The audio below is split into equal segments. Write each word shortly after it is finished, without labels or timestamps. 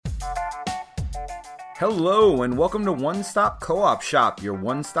Hello and welcome to One Stop Co-op Shop, your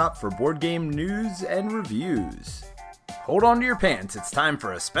one stop for board game news and reviews. Hold on to your pants, it's time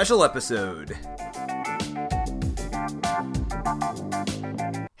for a special episode.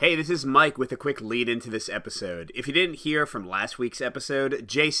 Hey, this is Mike with a quick lead into this episode. If you didn't hear from last week's episode,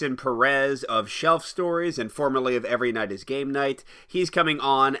 Jason Perez of Shelf Stories and formerly of Every Night is Game Night, he's coming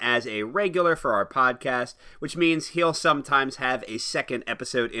on as a regular for our podcast, which means he'll sometimes have a second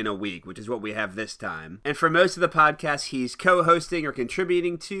episode in a week, which is what we have this time. And for most of the podcasts he's co-hosting or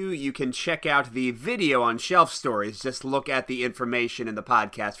contributing to, you can check out the video on Shelf Stories. Just look at the information in the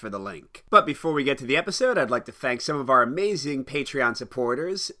podcast for the link. But before we get to the episode, I'd like to thank some of our amazing Patreon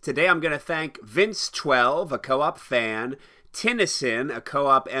supporters. Today I'm going to thank Vince12, a co-op fan, Tennyson, a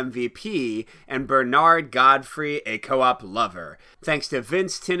co-op MVP, and Bernard Godfrey, a co-op lover. Thanks to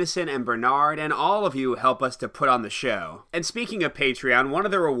Vince, Tennyson, and Bernard, and all of you who help us to put on the show. And speaking of Patreon, one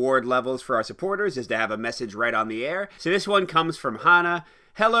of the reward levels for our supporters is to have a message right on the air. So this one comes from Hannah.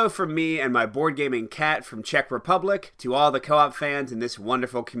 Hello from me and my board gaming cat from Czech Republic to all the co-op fans in this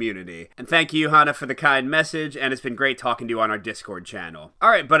wonderful community. And thank you, Hannah, for the kind message, and it's been great talking to you on our Discord channel.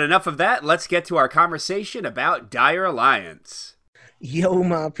 Alright, but enough of that, let's get to our conversation about Dire Alliance. Yo,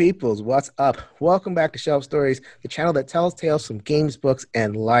 my peoples, what's up? Welcome back to Shelf Stories, the channel that tells tales from games, books,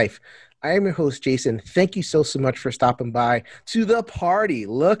 and life. I am your host, Jason. Thank you so much for stopping by to the party.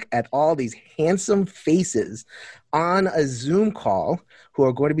 Look at all these handsome faces on a Zoom call who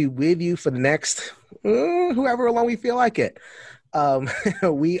are going to be with you for the next, however long we feel like it.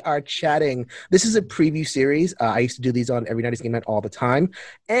 We are chatting. This is a preview series. I used to do these on Every Night is Game Night all the time.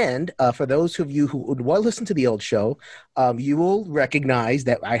 And for those of you who would want to listen to the old show, you will recognize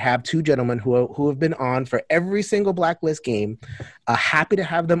that I have two gentlemen who have been on for every single Blacklist game. Happy to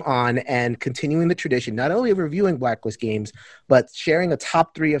have them on and continuing the tradition, not only of reviewing Blacklist games, but sharing a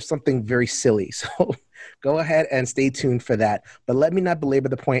top three of something very silly. So go ahead and stay tuned for that. But let me not belabor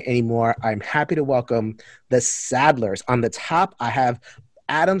the point anymore. I'm happy to welcome the Sadlers. On the top, I have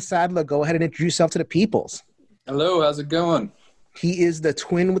Adam Sadler. Go ahead and introduce yourself to the peoples. Hello, how's it going? He is the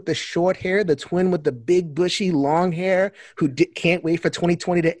twin with the short hair, the twin with the big, bushy, long hair, who can't wait for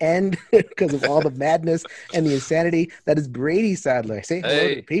 2020 to end because of all the madness and the insanity. That is Brady Sadler. Say hello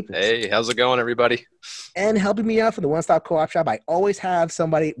to the people. Hey, how's it going, everybody? And helping me out for the One Stop Co-op Shop, I always have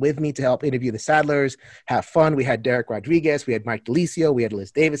somebody with me to help interview the Sadlers, have fun. We had Derek Rodriguez, we had Mike DeLisio, we had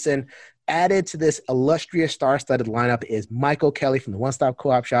Liz Davidson. Added to this illustrious star-studded lineup is Michael Kelly from the One Stop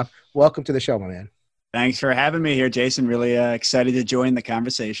Co-op Shop. Welcome to the show, my man. Thanks for having me here, Jason. Really excited to join the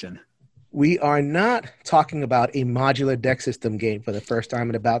conversation. We are not talking about a modular deck system game for the first time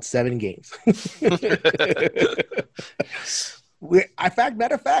in about 7 games.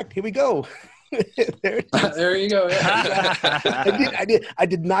 Matter of fact, here we go. There you go. Yeah. I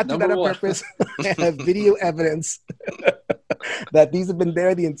did not do that on purpose. I have video evidence that these have been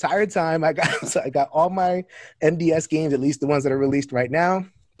there the entire time. I got all my MDS games, at least the ones that are released right now,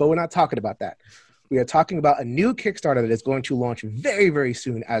 but we're not talking about that. We are talking about a new Kickstarter that is going to launch very, very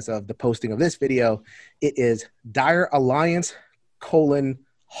soon as of the posting of this video. It is Dire Alliance: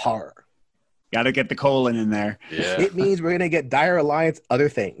 Horror. Got to get the colon in there. Yeah. It means we're going to get Dire Alliance other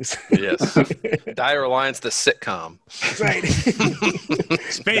things. Yes. Dire Alliance, the sitcom. Right.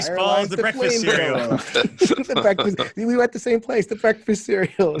 Spaceballs, the breakfast cereal. We were at the same place, the breakfast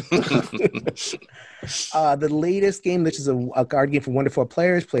cereal. The latest game, which is a card game for 1 to 4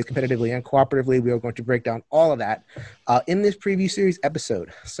 players, plays competitively and cooperatively. We are going to break down all of that in this preview series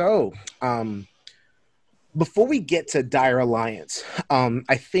episode. So, before we get to Dire Alliance,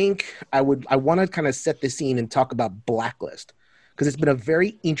 I think I want to kind of set the scene and talk about Blacklist, because it's been a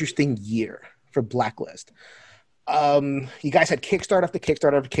very interesting year for Blacklist. You guys had Kickstarter after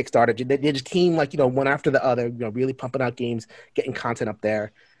Kickstarter after Kickstarter. They just came one after the other, really pumping out games, getting content up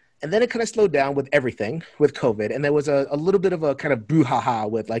there. And then it kind of slowed down with everything, with COVID. And there was a little bit of a kind of brouhaha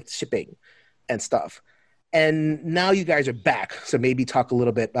with shipping and stuff. And now you guys are back. So maybe talk a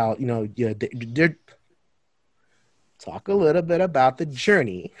little bit about, talk a little bit about the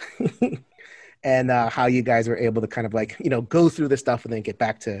journey and how you guys were able to kind of go through this stuff and then get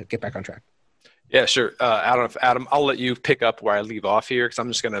back on track. Yeah, sure. Adam, I'll let you pick up where I leave off here, because I'm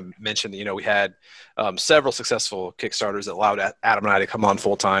just going to mention that, we had several successful Kickstarters that allowed Adam and I to come on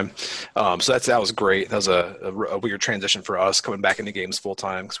full time. So that was great. That was a weird transition for us coming back into games full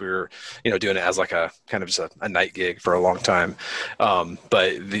time, because we were, doing it as like a kind of just a night gig for a long time.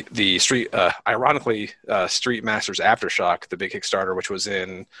 But the ironically, Street Masters Aftershock, the big Kickstarter, which was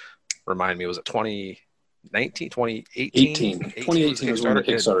in, remind me, was it 2018 was when the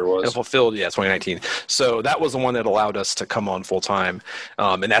Kickstarter was. And fulfilled, 2019. So that was the one that allowed us to come on full time,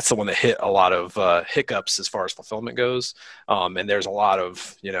 and that's the one that hit a lot of hiccups as far as fulfillment goes. And there's a lot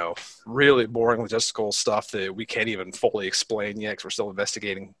of really boring logistical stuff that we can't even fully explain yet because we're still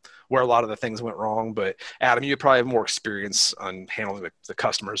investigating where a lot of the things went wrong. But Adam, you probably have more experience on handling the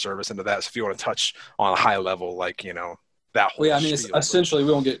customer service into that. So if you want to touch on a high level, like that whole. Well, yeah, I mean, essentially,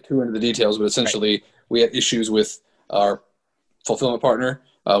 we won't get too into the details, but essentially, we had issues with our fulfillment partner.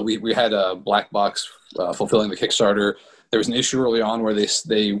 We had a black box fulfilling the Kickstarter. There was an issue early on where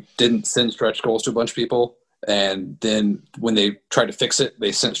they didn't send stretch goals to a bunch of people, and then when they tried to fix it,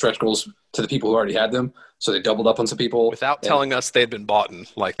 they sent stretch goals to the people who already had them. So they doubled up on some people without telling us they'd been bought,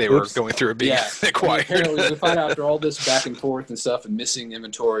 like they were going through a being acquired. Apparently, we find out after all this back and forth and stuff, and missing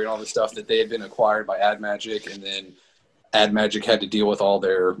inventory and all this stuff, that they had been acquired by AdMagic, and then AdMagic had to deal with all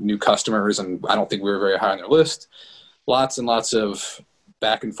their new customers, and I don't think we were very high on their list. Lots and lots of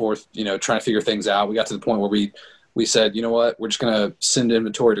back and forth, trying to figure things out. We got to the point where we said, you know what, we're just going to send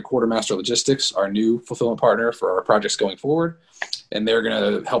inventory to Quartermaster Logistics, our new fulfillment partner for our projects going forward, and they're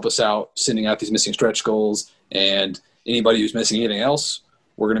going to help us out sending out these missing stretch goals, and anybody who's missing anything else,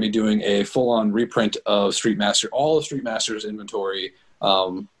 we're going to be doing a full-on reprint of Street Master, all of Street Master's inventory.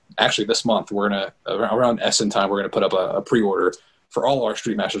 Actually, this month, we're going to, around Essen time, we're going to put up a pre-order for all our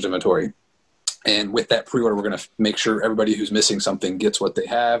Street Masters inventory. And with that pre-order, we're going to make sure everybody who's missing something gets what they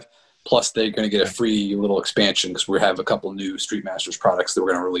have. Plus, they're going to get a free little expansion because we have a couple new Street Masters products that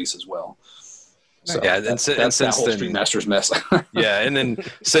we're going to release as well. So that's that whole Street Masters mess. And then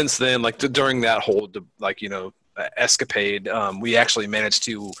since then, during that whole, escapade, we actually managed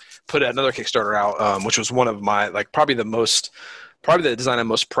to put another Kickstarter out, which was one of my, probably the design I'm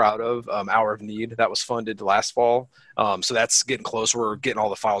most proud of, Hour of Need. That was funded last fall. So that's getting close. We're getting all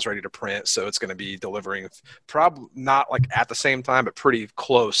the files ready to print. So it's going to be delivering probably not at the same time, but pretty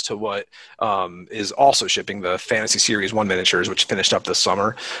close to what is also shipping the Fantasy Series 1 miniatures, which finished up this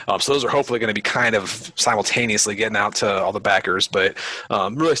summer. So those are hopefully going to be kind of simultaneously getting out to all the backers. But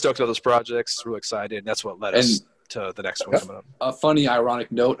I'm really stoked about those projects. Really excited. That's what led us to the next one coming up. A funny,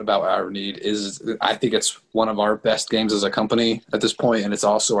 ironic note about Hour of Need is I think it's one of our best games as a company at this point, and it's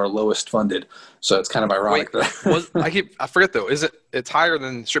also our lowest funded. So it's kind of ironic. I forget though. It's higher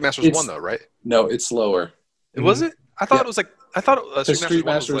than Street Masters 1 though, right? No, it's lower. Was it? I thought it was Street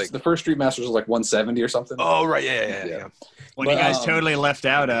Masters. The first Street Masters was 170 or something. Oh right, yeah. Well, you guys totally left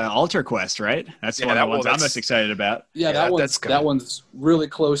out Alter Quest, right? That's one of the ones I'm most excited about. Yeah, that one's really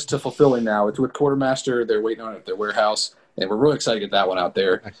close to fulfilling now. It's with Quartermaster. They're waiting on it at their warehouse, and we're really excited to get that one out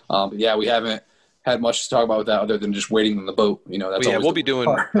there. But we haven't had much to talk about with that other than just waiting on the boat. We'll be doing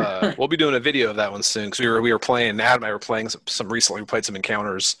a video of that one soon because we were playing. Adam and I were playing some recently. We played some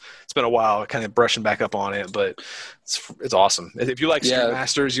encounters. It's been a while, kind of brushing back up on it, but it's awesome. If you like Street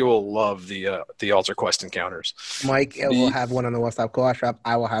Masters, you will love the Alter Quest encounters. Mike will have one on the One Stop Co-op Shop.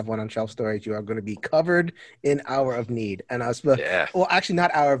 I will have one on Shelf Storage. You are going to be covered in Hour of Need. And well, actually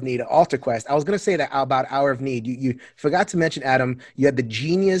not Hour of Need, Alter Quest. I was going to say that about Hour of Need. You forgot to mention, Adam, you had the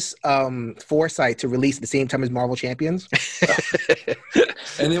genius foresight to release at the same time as Marvel Champions.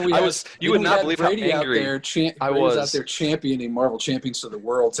 And then you would not believe Brady how angry I was out there championing Marvel Champions to the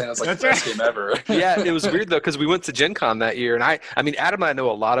world, saying it's the best game ever. Yeah, it was weird though because we went to Gen Con that year, and I mean Adam and I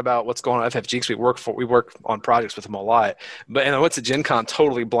know a lot about what's going on at FFG because we work on projects with him a lot. And I went to Gen Con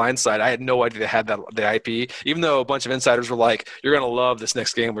totally blindsided. I had no idea they had the IP, even though a bunch of insiders were like, "You're gonna love this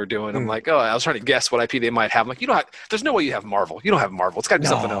next game we're doing." I'm like, "Oh," I was trying to guess what IP they might have. I'm like, there's no way you have Marvel. You don't have Marvel. It's got to be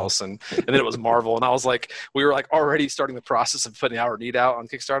something else. And then it was Marvel, and I was like, we were already starting the process of putting Our Need out on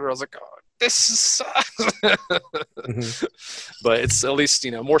Kickstarter. I was like, oh, this sucks. But it's at least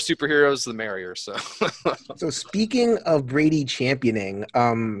more superheroes the merrier. So speaking of Brady championing,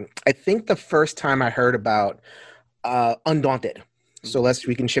 I think the first time I heard about Undaunted. So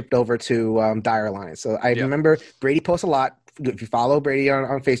we can shift over to Dire Alliance. So I remember Brady posts a lot. If you follow Brady on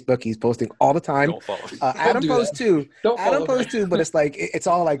Facebook, he's posting all the time. Don't follow. Adam posts too. Adam posts too, but it's it's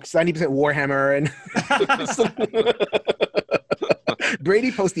all 70% Warhammer and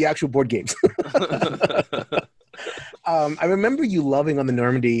Brady posts the actual board games. I remember you loving on the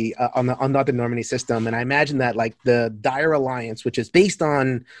Normandy on the Normandy system, and I imagine that the Dire Alliance, which is based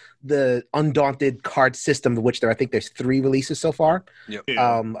on the Undaunted card system, of which I think there's 3 releases so far. Yep.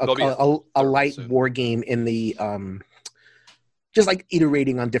 A light war game in the just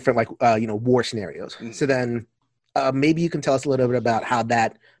iterating on different war scenarios. So then maybe you can tell us a little bit about how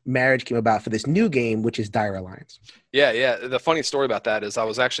that marriage came about for this new game, which is Dire Alliance. Yeah. The funny story about that is I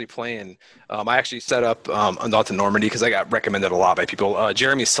was actually playing. I actually set up Undaunted Normandy because I got recommended a lot by people.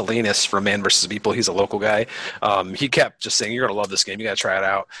 Jeremy Salinas from Man vs. People, he's a local guy. He kept just saying, "You're gonna love this game. You gotta try it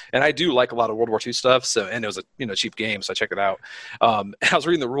out." And I do like a lot of World War II stuff. So, and it was a cheap game, so I checked it out. And I was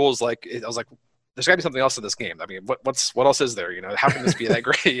reading the rules, I was like, there's got to be something else in this game. I mean, what else is there? How can this be that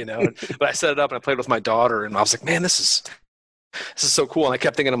great? But I set it up and I played with my daughter, and I was like, man, this is so cool. And I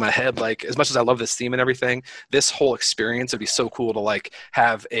kept thinking in my head, like, as much as I love this theme and everything, this whole experience would be so cool to like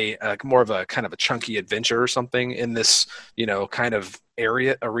have a more of a kind of a chunky adventure or something in this, kind of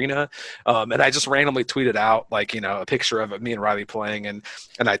arena. And I just randomly tweeted out like, a picture of me and Riley playing, and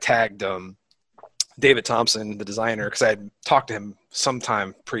I tagged David Thompson, the designer, because I had talked to him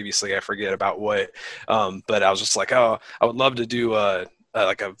sometime previously. I forget about what, but I was just like, oh, I would love to do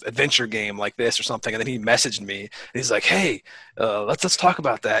like a adventure game like this or something. And then he messaged me and he's like, hey, let's talk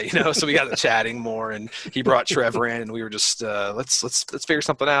about that. So we got to chatting more, and he brought Trevor in, and we were just, let's figure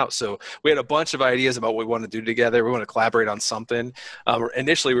something out. So we had a bunch of ideas about what we want to do together. We want to collaborate on something.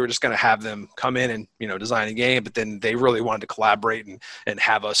 Initially we were just going to have them come in and, design a game, but then they really wanted to collaborate and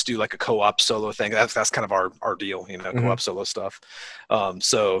have us do like a co-op solo thing. That's kind of our deal, co-op solo stuff.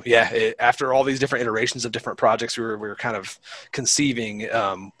 So yeah, after all these different iterations of different projects we were kind of conceiving,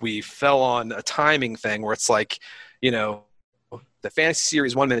 we fell on a timing thing where it's like, the Fantasy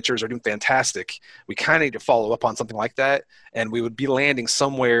Series 1 miniatures are doing fantastic. We kind of need to follow up on something like that, and we would be landing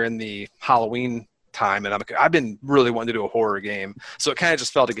somewhere in the Halloween time. And I've been really wanting to do a horror game, so it kind of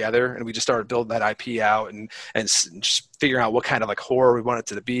just fell together, and we just started building that IP out and just figuring out what kind of like horror we want it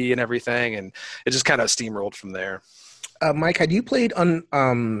to be and everything, and it just kind of steamrolled from there. Mike, had you played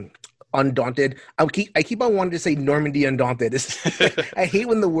Undaunted? I keep on wanting to say Normandy Undaunted. I hate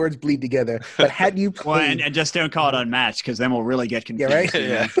when the words bleed together. But had you played? Well, and just don't call it Unmatched, because then we'll really get confused.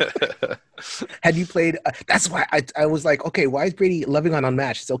 Yeah, right. Yeah. Had you played? That's why I was like, okay, why is Brady loving on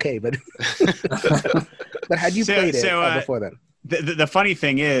Unmatched? It's okay, but but had you played it before then? The funny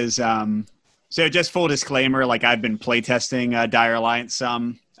thing is, so just full disclaimer, like I've been playtesting Dire Alliance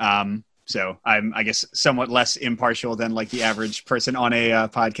some. So I'm, I guess, somewhat less impartial than like the average person on a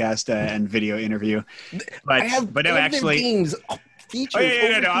podcast and video interview. But no, actually, games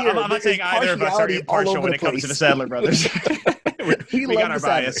features. No. I'm not saying either of us are impartial when it comes to the Sadler brothers. we got our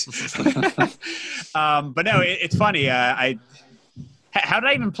bias. But no, it's funny. How did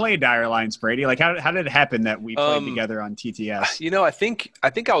I even play Dire Alliance, Brady? Like, how did it happen that we played together on TTS? I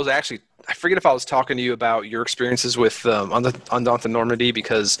think I was actually. I forget if I was talking to you about your experiences with Undaunted Normandy,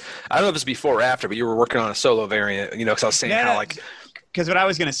 because I don't know if it's before or after, but you were working on a solo variant, because I was saying how like. Because what I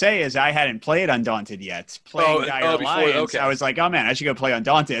was going to say is I hadn't played Undaunted yet. Playing Dire Alliance, okay. I was like, oh man, I should go play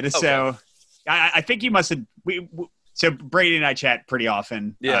Undaunted. Okay. So I think you must have. So Brady and I chat pretty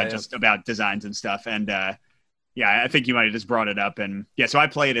often, just about designs and stuff, and I think you might have just brought it up, and so I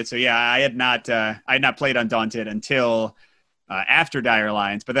played it. So I had not played Undaunted until after Dire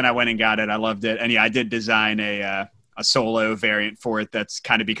Alliance, but then I went and got it. I loved it, and I did design a solo variant for it that's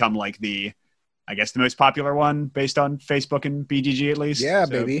kind of become like the most popular one based on Facebook and BGG at least. Yeah,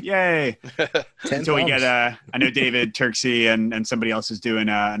 so, baby. Yay. Until we get, I know David Turksey and somebody else is doing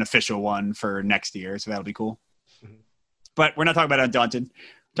an official one for next year, so that'll be cool. Mm-hmm. But we're not talking about Undaunted.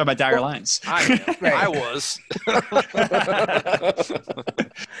 We're talking about Dire Alliance. I was.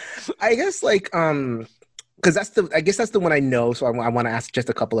 I guess because that's the one I know, so I want to ask just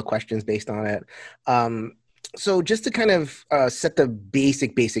a couple of questions based on it. So just to kind of set the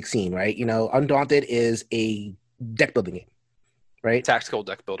basic scene, right? Undaunted is a deck building game, right? Tactical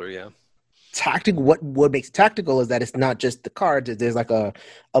deck builder, yeah. Tactical. What makes it tactical is that it's not just the cards. There's like a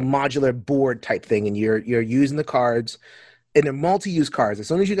modular board type thing, and you're using the cards. And they're multi-use cards. As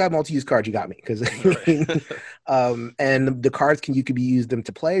soon as you got multi-use cards, you got me. Because and the cards you could use them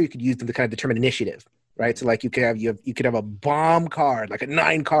to play, or you could use them to kind of determine initiative, right? So like you could have a bomb card, like a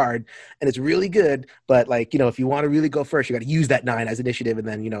 9 card, and it's really good. But if you want to really go first, you got to use that 9 as initiative, and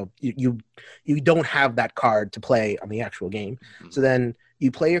then you don't have that card to play on the actual game. Mm-hmm. So then you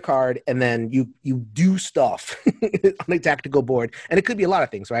play your card, and then you do stuff on a tactical board. And it could be a lot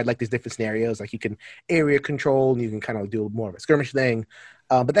of things, right? Like there's different scenarios. Like you can area control, and you can kind of do more of a skirmish thing.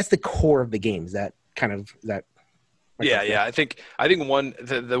 But that's the core of the game. Is that Yeah. I think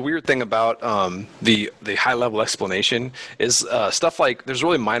the weird thing about the high level explanation is stuff like there's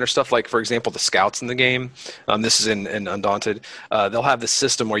really minor stuff like, for example, the scouts in the game. This is in Undaunted. They'll have this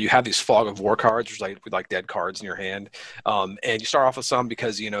system where you have these fog of war cards, which is like dead cards in your hand, and you start off with some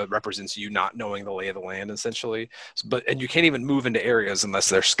because it represents you not knowing the lay of the land essentially. And you can't even move into areas unless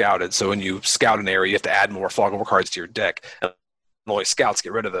they're scouted. So when you scout an area, you have to add more fog of war cards to your deck. Only scouts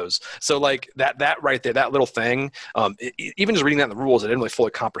get rid of those. So like that right there, that little thing, even just reading that in the rules, I didn't really fully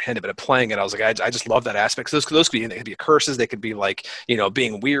comprehend it, but playing it, I was like, I just love that aspect. So those could be, they could be curses. They could be like,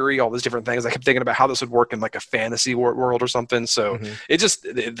 being weary, all those different things. I kept thinking about how this would work in like a fantasy world or something. So it just,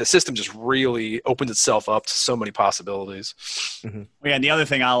 the system just really opens itself up to so many possibilities. Yeah. And the other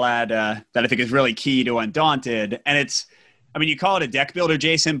thing I'll add that I think is really key to Undaunted, and you call it a deck builder,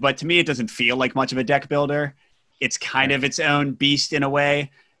 Jason, but to me, it doesn't feel like much of a deck builder. It's kind of its own beast in a way,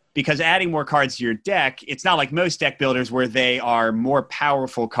 because adding more cards to your deck, it's not like most deck builders where they are more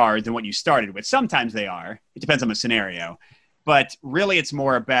powerful cards than what you started with. Sometimes they are. It depends on the scenario. But really, it's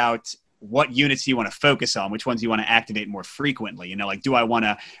more about what units do you want to focus on, which ones you want to activate more frequently. Do I want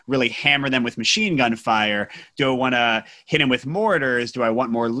to really hammer them with machine gun fire? Do I want to hit them with mortars? Do I want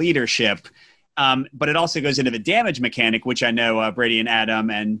more leadership? But it also goes into the damage mechanic, which I know Brady and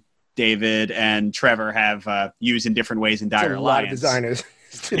Adam and David and Trevor have used in different ways in Dire Alliance. A lot of designers.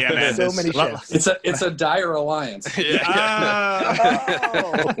 Yeah, man. So many chefs. It's a Dire Alliance.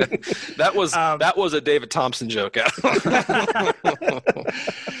 That was a David Thompson joke.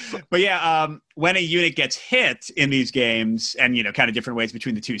 But yeah, when a unit gets hit in these games, and kind of different ways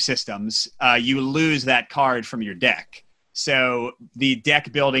between the two systems, you lose that card from your deck. So the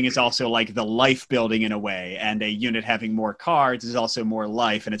deck building is also like the life building in a way, and a unit having more cards is also more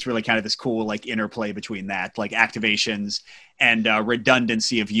life, and it's really kind of this cool like interplay between that, like activations and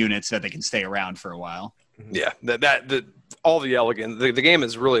redundancy of units so that they can stay around for a while. Yeah, all the elegant. The game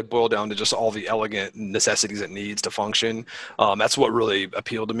is really boiled down to just all the elegant necessities it needs to function. That's what really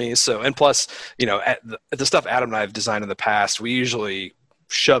appealed to me. So, and plus, at the stuff Adam and I have designed in the past, we usually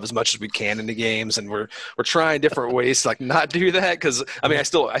shove as much as we can into games, and we're trying different ways to like not do that, because I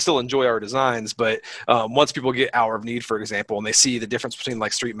still enjoy our designs, but once people get Hour of Need, for example, and they see the difference between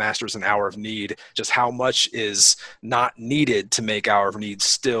like Street Masters and Hour of Need, just how much is not needed to make Hour of Need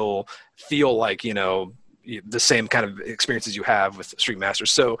still feel like the same kind of experiences you have with Street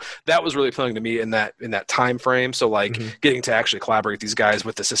Masters. So that was really appealing to me in that time frame. So like getting to actually collaborate with these guys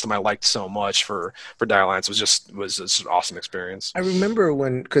with the system I liked so much for Dire Alliance was just an awesome experience. I remember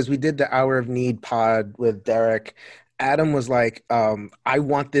because we did the Hour of Need pod with Derek, Adam was like, I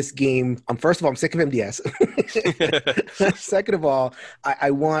want this game. First of all, I'm sick of MDS. Second of all,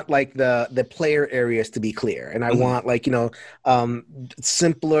 I want like the player areas to be clear. And I want like,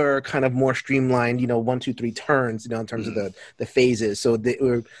 simpler, kind of more streamlined, 1, 2, 3 turns, in terms of the phases. So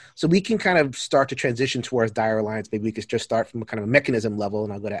we can kind of start to transition towards Dire Alliance. Maybe we could just start from a kind of a mechanism level,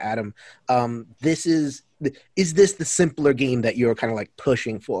 and I'll go to Adam. Is this the simpler game that you're kind of like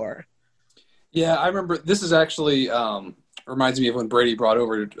pushing for? Yeah, I remember this is actually reminds me of when Brady brought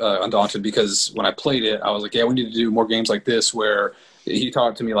over Undaunted, because when I played it, I was like, yeah, we need to do more games like this, where he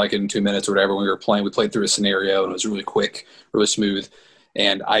talked to me like in 2 minutes or whatever when we were playing. We played through a scenario, and it was really quick, really smooth.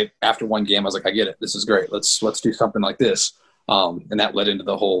 And after one game, I was like, I get it. This is great. Let's do something like this. And that led into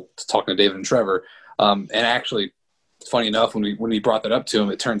the whole talking to David and Trevor. And actually, funny enough, when we brought that up to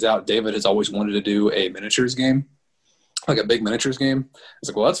him, it turns out David has always wanted to do a miniatures game. Like a big miniatures game. I was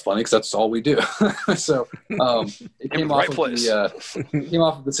like, well, that's funny because that's all we do. So it came off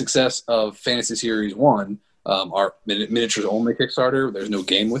of the success of Fantasy Series 1, our miniatures only Kickstarter. There's no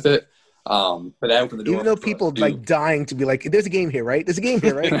game with it. But that opened the door. Even though people like dying to be like, there's a game here, right? There's a game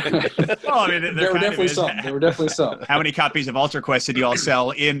here, right? Well, there were definitely some. There were definitely some. How many copies of Ultra Quest did you all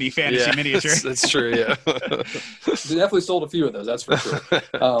sell in the fantasy miniature? That's true, yeah. We definitely sold a few of those, that's for sure.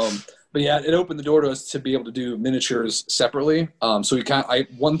 But yeah, it opened the door to us to be able to do miniatures separately. So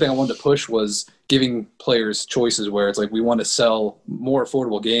one thing I wanted to push was giving players choices where it's like we want to sell more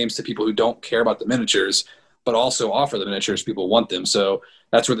affordable games to people who don't care about the miniatures, but also offer the miniatures people want them. So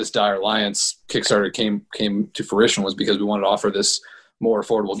that's where this Dire Alliance Kickstarter came to fruition, was because we wanted to offer this more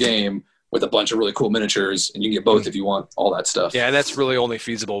affordable game with a bunch of really cool miniatures, and you can get both if you want all that stuff. Yeah, and that's really only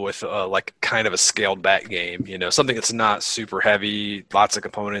feasible with like kind of a scaled back game, something that's not super heavy, lots of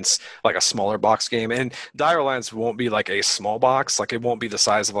components, like a smaller box game. And Dire Alliance won't be like a small box, like it won't be the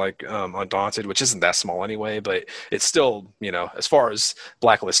size of like Undaunted, which isn't that small anyway, but it's still, as far as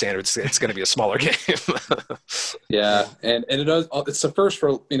Blacklist standards, it's going to be a smaller game. Yeah, and it does. It's the first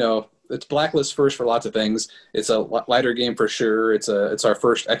for it's Blacklist first for lots of things. It's a lighter game for sure. It's our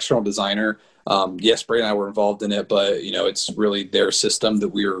first external designer. Yes, Brady and I were involved in it, but it's really their system that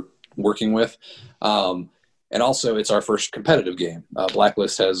we're working with. And also, it's our first competitive game.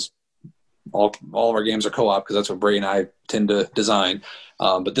 Blacklist has all of our games are co-op because that's what Brady and I tend to design.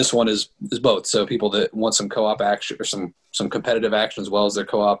 But this one is both. So people that want some co-op action or some competitive action as well as their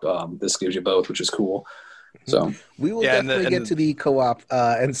co-op, this gives you both, which is cool. So we will definitely get to the co-op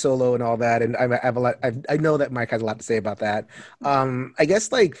and solo and all that. And I have a lot. I know that Mike has a lot to say about that. I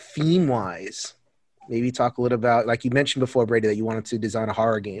guess like theme wise, maybe talk a little about, like you mentioned before, Brady, that you wanted to design a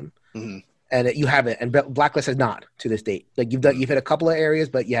horror game. Mm-hmm. And you haven't, and Blacklist has not to this date. Like you've hit a couple of areas,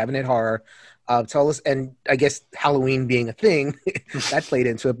 but you haven't hit horror. Tell us, and I guess Halloween being a thing that played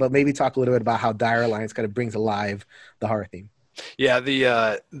into it. But maybe talk a little bit about how Dire Alliance kind of brings alive the horror theme. Yeah,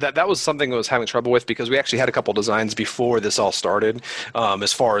 that was something I was having trouble with because we actually had a couple designs before this all started,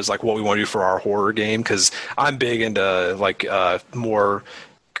 as far as like what we want to do for our horror game. Because I'm big into like more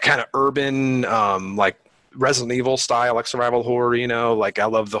kind of urban, like Resident Evil style, like survival horror, like I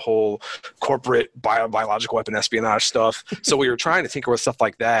love the whole corporate biological weapon espionage stuff. So we were trying to tinker with stuff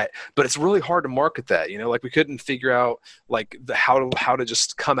like that, but it's really hard to market that, like we couldn't figure out like how to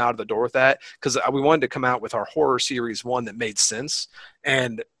just come out of the door with that. Cause we wanted to come out with our horror series one that made sense.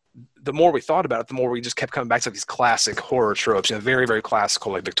 And the more we thought about it, the more we just kept coming back to these classic horror tropes, very, very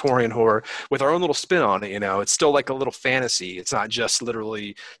classical, like Victorian horror with our own little spin on it. It's still like a little fantasy. It's not just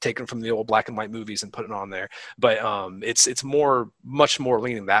literally taken from the old black and white movies and put it on there, but it's much more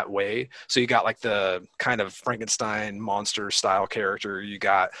leaning that way. So you got like the kind of Frankenstein monster style character. You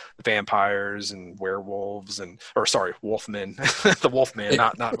got vampires and werewolves wolfmen, the wolfman,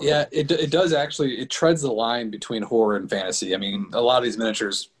 not. Yeah, it does actually, it treads the line between horror and fantasy. I mean, a lot of these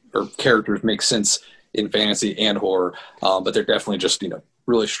miniatures or characters make sense in fantasy and horror, but they're definitely just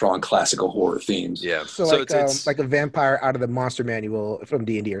really strong classical horror themes. Yeah, so it's like a vampire out of the Monster Manual from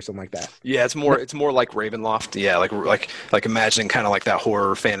D&D or something like that. Yeah, it's more like Ravenloft. Yeah, like imagining kind of like that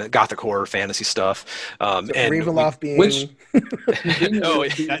horror gothic horror fantasy stuff. And Ravenloft being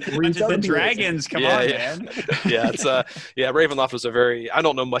Dungeons and Dragons. Come on, man. Yeah, it's Ravenloft was I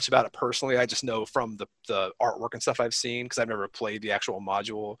don't know much about it personally. I just know from the artwork and stuff I've seen because I've never played the actual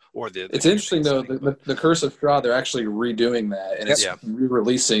module or the. It's interesting though. The Curse of Strahd, they're actually redoing that, and it's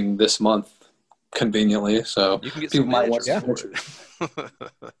re-releasing this month conveniently, so you can get people might want to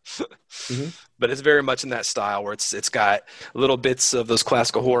But it's very much in that style where it's got little bits of those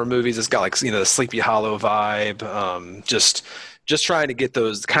classical horror movies. It's got like the Sleepy Hollow vibe, just trying to get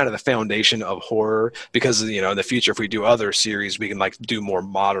those kind of the foundation of horror because in the future if we do other series we can like do more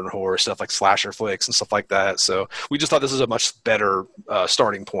modern horror stuff like slasher flicks and stuff like that. So we just thought this is a much better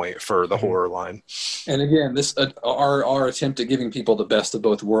starting point for the horror line. And again, this our attempt at giving people the best of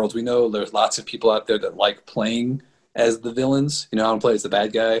both worlds. We know there's lots of people out there that like playing as the villains. I don't play as the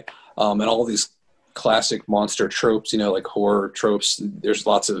bad guy, and all these classic monster tropes. Like horror tropes. There's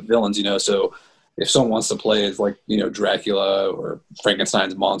lots of villains. So if someone wants to play as like, Dracula or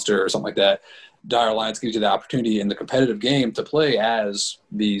Frankenstein's monster or something like that, Dire Alliance gives you the opportunity in the competitive game to play as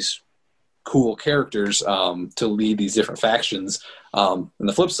these cool characters to lead these different factions. On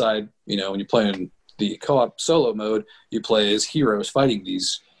the flip side, when you play in the co-op solo mode, you play as heroes fighting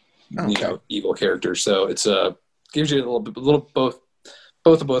these, evil characters. So it's gives you a little both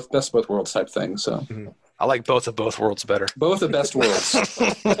best of both worlds type thing. So I like both of both worlds better. Both the best worlds.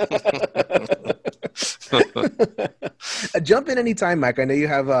 Jump in anytime, Mike. I know you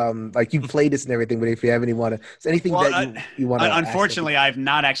have you've played this and everything, but if you have anything that you want to unfortunately I've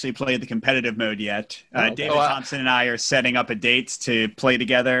not actually played the competitive mode yet. David Thompson and I are setting up a date to play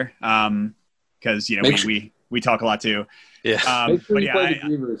together because we talk a lot too. Yeah. Make sure you play the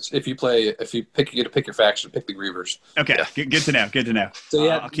Grievers. If you get to pick your faction, pick the Grievers. Okay. Yeah. Good to know. So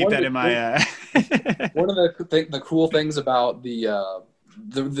I'll keep that in my. One of the cool things about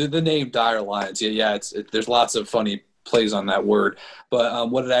the name Dire Alliance, there's lots of funny plays on that word, but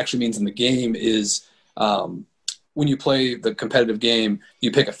what it actually means in the game is when you play the competitive game,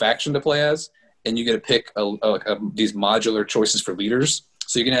 you pick a faction to play as, and you get to pick these modular choices for leaders.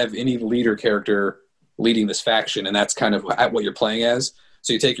 So you can have any leader character leading this faction, and that's kind of what you're playing as.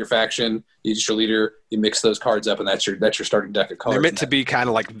 So you take your faction, you just your leader, you mix those cards up, and that's your starting deck of cards. They're meant to be kind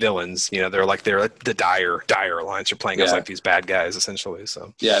of like villains, they're the Dire Alliance. You're playing as like these bad guys essentially.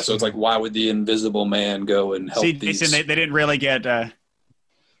 So so it's like, why would the Invisible Man go and help these? Jason, they didn't really get. Sorry,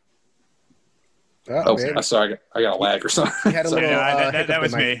 I got a lag or something. That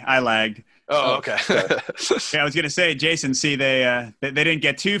was me. I lagged. Oh, okay. Yeah, I was gonna say, Jason. See, they didn't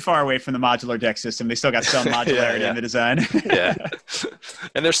get too far away from the modular deck system. They still got some modularity in the design. Yeah,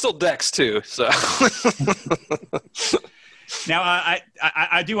 and there's still decks too. So now,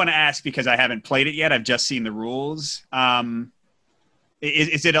 I do want to ask because I haven't played it yet. I've just seen the rules.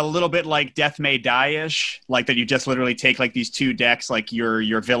 Is it a little bit like Death May Die-ish? Like that you just literally take like these two decks, like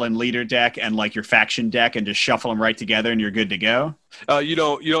your villain leader deck and like your faction deck, and just shuffle them right together and you're good to go? You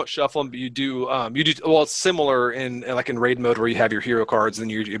don't shuffle them, but you do. Well, it's similar in raid mode where you have your hero cards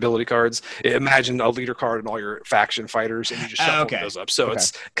and your ability cards. Imagine a leader card and all your faction fighters, and you just shuffle those up. So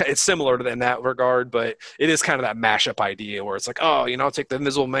it's similar to in that regard, but it is kind of that mashup idea where it's like, oh, take the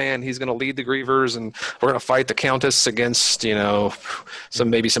Invisible Man. He's going to lead the Grievers, and we're going to fight the Countess against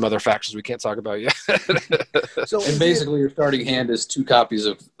maybe some other factions we can't talk about yet. So, and basically, your starting hand is 2 copies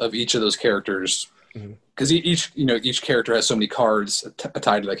of each of those characters. Because each character has so many cards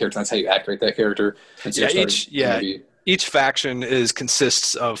tied to that character. That's how you activate that character. And so each faction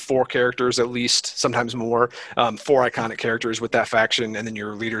consists of 4 characters at least, sometimes more. 4 iconic characters with that faction, and then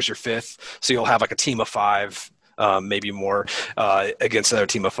your leader's your 5th. So you'll have like a team of 5. Maybe more against another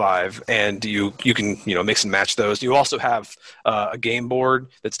team of 5, and you can mix and match those. You also have a game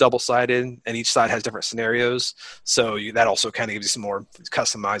board that's double-sided, and each side has different scenarios. So that also kind of gives you some more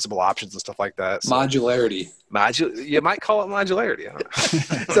customizable options and stuff like that. So, modularity. You might call it modularity. I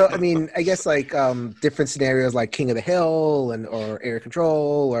don't know. So I mean, I guess like different scenarios like King of the Hill or Area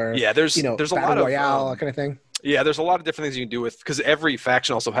Control or there's a Battle lot of Royale, that kind of thing. Yeah, there's a lot of different things you can do with, because every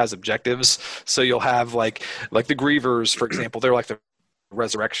faction also has objectives. So you'll have like the Grievers, for example. They're like the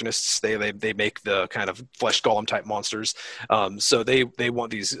resurrectionists. They make the kind of flesh golem type monsters. So they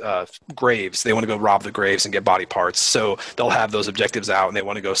want these graves. They want to go rob the graves and get body parts. So they'll have those objectives out, and they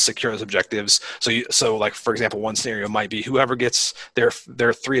want to go secure those objectives. So like for example, one scenario might be whoever gets their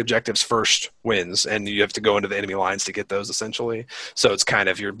 3 objectives first wins, and you have to go into the enemy lines to get those essentially. So it's kind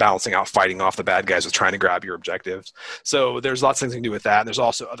of you're balancing out fighting off the bad guys with trying to grab your objectives. So there's lots of things you can do with that. And there's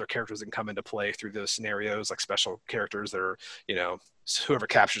also other characters that can come into play through those scenarios, like special characters that are whoever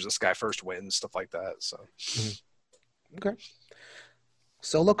captures this guy first wins, stuff like that. So, okay.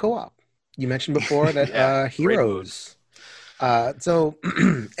 Solo co-op. You mentioned before that heroes. So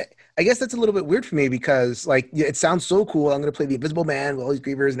I guess that's a little bit weird for me because like it sounds so cool. I'm going to play the Invisible Man with all these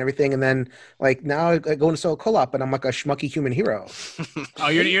Grievers and everything, and then like now I go into solo co-op and I'm like a schmucky human hero. Oh,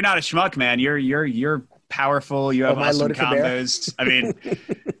 you're not a schmuck, man. You're powerful. You have awesome combos. I mean.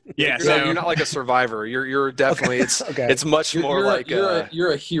 Yeah, you're not like a survivor. You're definitely it's much more like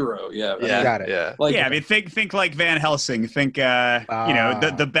you're a hero. Yeah, got it. Yeah, I mean think like Van Helsing. Think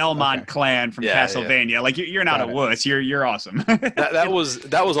the Belmont clan from Castlevania. Yeah. Like you're not a wuss. You're awesome. that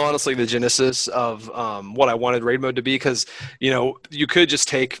was honestly the genesis of what I wanted raid mode to be, because you could just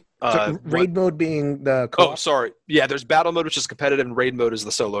take. Raid mode being the co-op? Oh, sorry. Yeah, there's battle mode, which is competitive, and raid mode is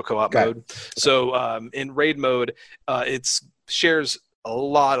the solo co-op mode. So in raid mode, it shares a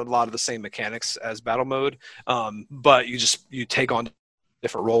lot of the same mechanics as battle mode, but you take on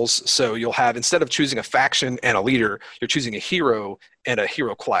different roles. So you'll have, instead of choosing a faction and a leader, you're choosing a hero and a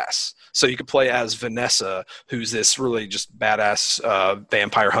hero class. So you could play as Vanessa, who's this really just badass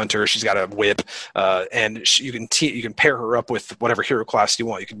vampire hunter. She's got a whip, and you can pair her up with whatever hero class you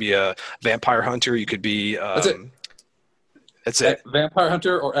want. You could be a vampire hunter. You could be That's it. Vampire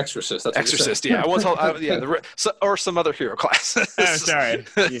Hunter or Exorcist? That's Exorcist, yeah. Or some other hero class. Oh, sorry.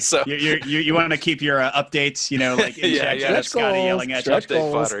 You want to keep your updates, like in chat. Scotty yelling at you.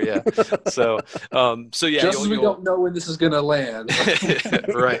 Update fodder, yeah. So yeah. Just we don't know when this is going to land.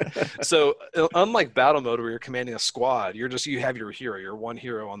 Right. So unlike battle mode where you're commanding a squad, you have your hero, your one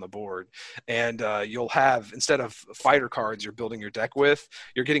hero on the board, and you'll have, instead of fighter cards you're building your deck with,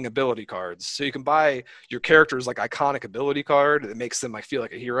 you're getting ability cards. So you can buy your characters like iconic ability card that makes them feel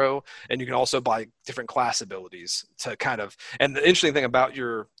like a hero, and you can also buy different class abilities to kind of. And the interesting thing about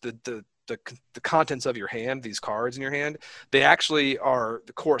the contents of your hand, these cards in your hand, they actually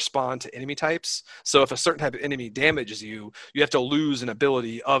correspond to enemy types. So if a certain type of enemy damages you, you have to lose an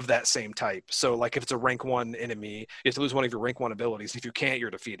ability of that same type. So like if it's a rank 1 enemy, you have to lose one of your rank 1 abilities. If you can't, you're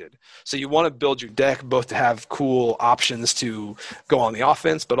defeated. So you want to build your deck both to have cool options to go on the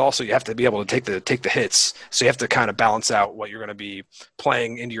offense, but also you have to be able to take the hits. So you have to kind of balance out what you're going to be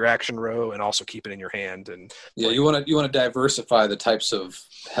playing into your action row and also keep it in your hand. And you want to diversify the types of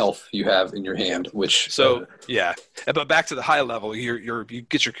health you have in your hand, which but back to the high level, you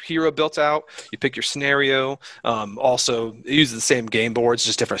get your hero built out, you pick your scenario, also it uses the same game boards,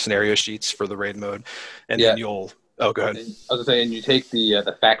 just different scenario sheets for the raid mode, and then you'll Oh, go ahead. And I was saying, you take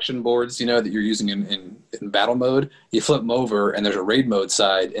the faction boards, that you're using in battle mode, you flip them over, and there's a raid mode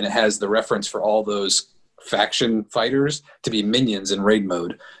side, and it has the reference for all those faction fighters to be minions in raid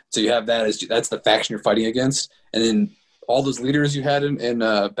mode. So you have that's the faction you're fighting against, and then all those leaders you had in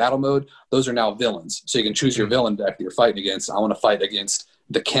battle mode, those are now villains. So you can choose your villain deck that you're fighting against. I want to fight against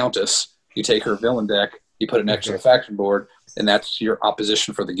the Countess. You take her villain deck, you put it next to the faction board, and that's your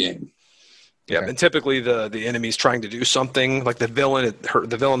opposition for the game. Yeah, okay. And typically the enemy's trying to do something, like the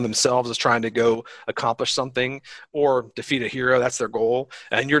villain themselves is trying to go accomplish something or defeat a hero. That's their goal,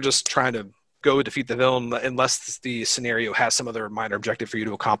 and you're just trying to go defeat the villain unless the scenario has some other minor objective for you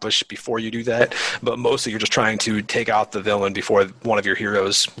to accomplish before you do that. But mostly you're just trying to take out the villain before one of your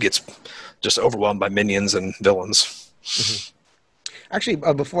heroes gets just overwhelmed by minions and villains. Mm-hmm. Actually,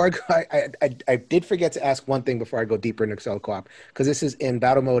 before I go, I did forget to ask one thing before I go deeper in Excel Co-op, because this is in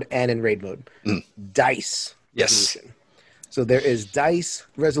battle mode and in raid mode. Dice resolution. So there is dice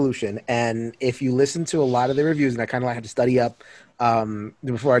resolution, and if you listen to a lot of the reviews, and I kind of had to study up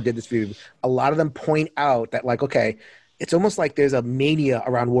before I did this review, a lot of them point out that, like, okay, it's almost like there's a mania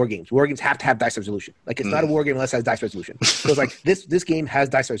around war games. War games have to have dice resolution. Like, it's not a war game unless it has dice resolution. So it's like this game has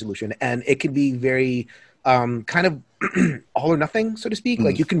dice resolution, and it can be very kind of all or nothing, so to speak.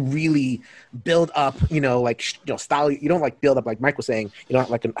 Like, you can really build up, style. You don't like build up, like Mike was saying, you don't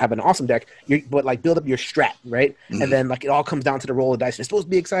like have an awesome deck, but like build up your strat, right? And then like it all comes down to the roll of dice. It's supposed to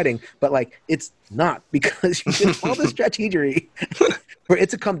be exciting, but like it's not, because you did all the strategy for it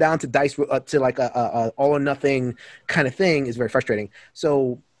to come down to dice to like a all or nothing kind of thing is very frustrating.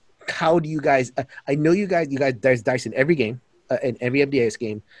 So how do you guys? I know you guys. There's dice in every game. In every MDS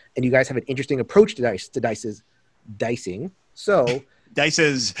game, and you guys have an interesting approach to dicing. So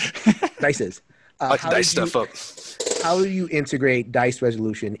dices. I like to dice stuff up. How do you integrate dice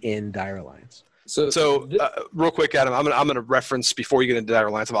resolution in Dire Alliance? So real quick, Adam, I'm gonna reference before you get into Dire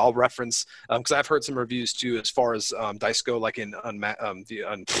Alliance. I'll reference because I've heard some reviews too as far as dice go, like in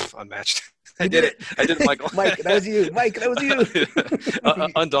Unmatched. I did it, Michael. Mike, that was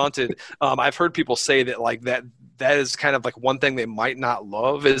you. Undaunted. I've heard people say that like that is kind of like one thing they might not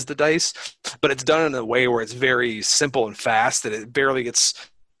love is the dice, but it's done in a way where it's very simple and fast that it very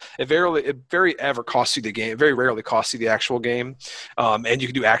ever costs you the game. It very rarely costs you the actual game, and you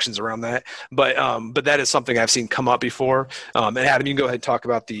can do actions around that. But that is something I've seen come up before. And Adam, you can go ahead and talk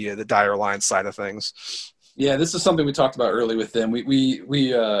about the Dire Alliance side of things. Yeah, this is something we talked about early with them. We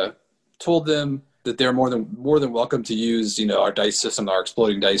told them that they're more than welcome to use our dice system, our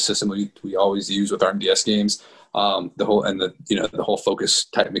exploding dice system we always use with our MDS games. The whole focus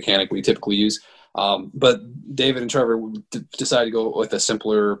type mechanic we typically use. But David and Trevor decided to go with a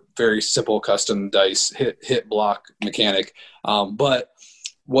simpler, very simple custom dice hit block mechanic. But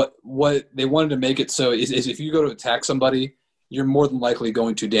what they wanted to make it so is if you go to attack somebody, you're more than likely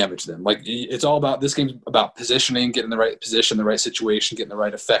going to damage them. Like, it's all about, this game's about positioning, getting the right position, the right situation, getting the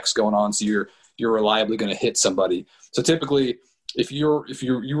right effects going on, so you're reliably going to hit somebody. So typically, if you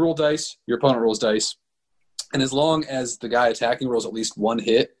roll dice, your opponent rolls dice, and as long as the guy attacking rolls at least one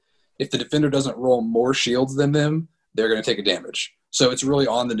hit, if the defender doesn't roll more shields than them, they're going to take a damage. So it's really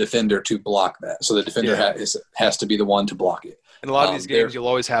on the defender to block that. So the defender has to be the one to block it. In a lot of these games, you'll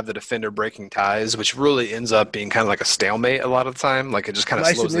always have the defender breaking ties, which really ends up being kind of like a stalemate a lot of the time. Like, it just kind of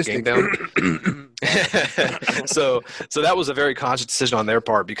slows the game down. So that was a very conscious decision on their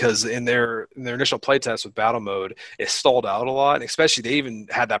part, because in their initial playtest with battle mode, it stalled out a lot. And especially, they even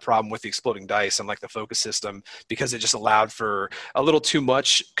had that problem with the exploding dice and like the focus system, because it just allowed for a little too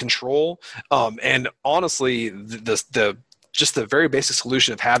much control. And honestly, just the very basic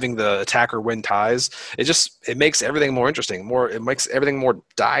solution of having the attacker win ties, it makes everything more interesting. It makes everything more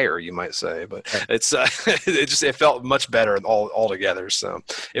dire, you might say. But it's it felt much better all together. So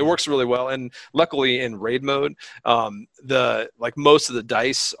it works really well. And luckily in raid mode, most of the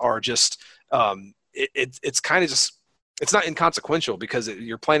dice are just it's kind of just. It's not inconsequential, because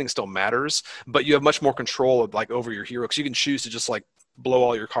your planning still matters, but you have much more control of over your hero, because you can choose to just blow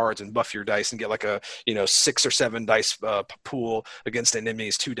all your cards and buff your dice and get like a 6 or 7 dice pool against an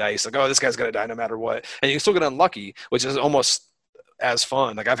enemy's 2 dice. Like, oh, this guy's gonna die no matter what, and you can still get unlucky, which is almost as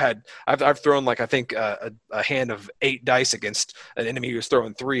fun. Like, I've thrown I think a hand of 8 dice against an enemy who was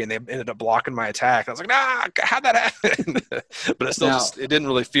throwing 3, and they ended up blocking my attack. I was like, nah, how'd that happen? But it still it didn't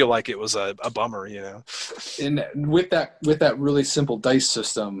really feel like it was a bummer, And with that really simple dice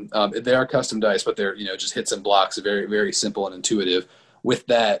system, they are custom dice, but they're just hits and blocks, very, very simple and intuitive. With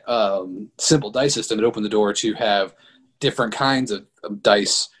that simple dice system, it opened the door to have different kinds of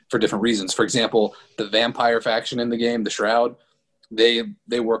dice for different reasons. For example, the vampire faction in the game, the Shroud, they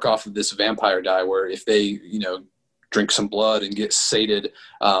work off of this vampire die, where if they drink some blood and get sated,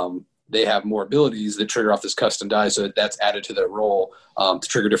 they have more abilities that trigger off this custom die, so that's added to their roll to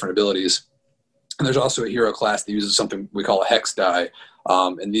trigger different abilities. And there's also a hero class that uses something we call a hex die,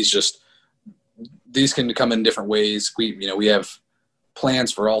 and these can come in different ways. We have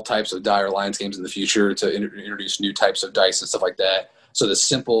plans for all types of die or Alliance games in the future to introduce new types of dice and stuff like that. So the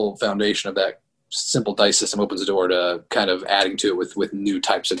simple foundation of that simple dice system opens the door to kind of adding to it with new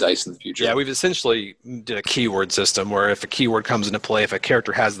types of dice in the future. Yeah, we've essentially did a keyword system where if a keyword comes into play, if a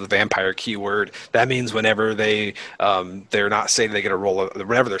character has the vampire keyword, that means whenever they're not sated, they get a roll.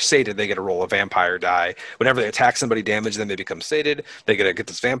 Whenever they're sated, they get a roll of vampire die. Whenever they attack somebody, damage them, they become sated. They get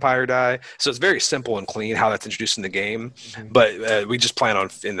this vampire die. So it's very simple and clean how that's introduced in the game. Mm-hmm. But we just plan on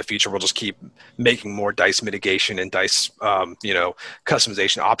in the future we'll just keep making more dice mitigation and dice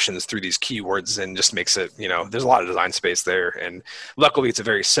customization options through these keywords. And just makes it, there's a lot of design space there. And luckily it's a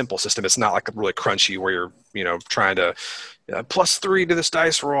very simple system. It's not like a really crunchy where you're, trying to +3 to this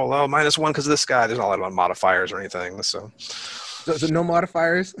dice roll. Oh, -1 because of this guy. There's not a lot of modifiers or anything. So no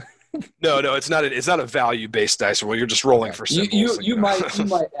modifiers? No, it's not a value-based dice roll. You're just rolling for symbols. You might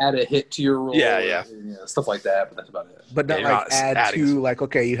add a hit to your roll. Yeah. Stuff like that, but that's about it. But not add 2, like,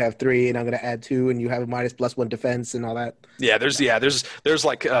 okay, you have 3 and I'm going to add 2 and you have a -+1 defense and all that. Yeah, there's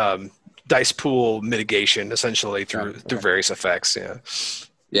like dice pool mitigation essentially through various effects.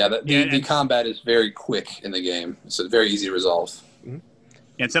 The combat is very quick in the game, so it's very easy to resolve.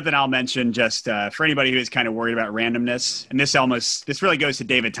 And something I'll mention just for anybody who is kind of worried about randomness, and this really goes to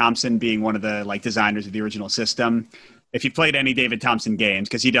David Thompson being one of the designers of the original system. If you've played any David Thompson games,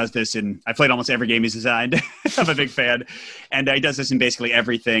 because he does this I've played almost every game he's designed. I'm a big fan, and he does this in basically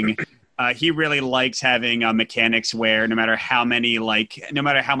everything. He really likes having mechanics where no matter how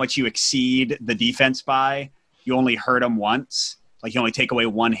much you exceed the defense by, you only hurt them once. Like you only take away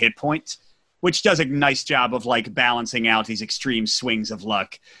 1 hit point, which does a nice job of balancing out these extreme swings of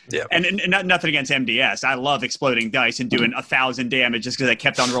luck. Yeah. And nothing against MDS. I love exploding dice and doing 1,000 damage just because I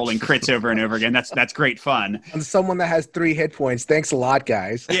kept on rolling crits over and over again. That's great fun. And someone that has 3 hit points. Thanks a lot,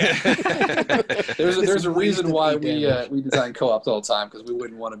 guys. Yeah. there's a reason why we design co-ops all the time, because we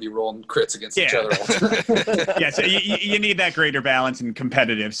wouldn't want to be rolling crits against each other all the time. Yeah, so you need that greater balance and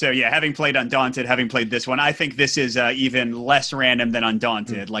competitive. So yeah, having played Undaunted, having played this one, I think this is even less random than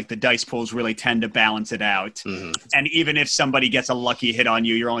Undaunted. Like the dice pools really tend to balance it out. Mm-hmm. And even if somebody gets a lucky hit on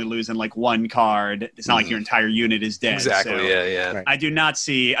you, you're only losing 1 card. It's not like your entire unit is dead. Exactly. So Yeah. Right. I do not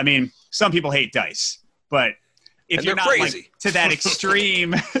see. I mean, some people hate dice, but if you're not to that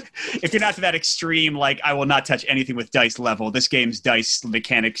extreme, if you're not to that extreme, I will not touch anything with dice level. This game's dice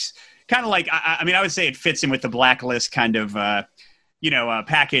mechanics kind of I would say it fits in with the Blacklist kind of.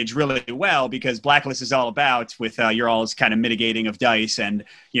 Package really well, because Blacklist is all about with your all's kind of mitigating of dice, and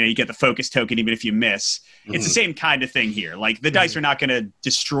you get the focus token even if you miss. Mm-hmm. It's the same kind of thing here. The dice are not going to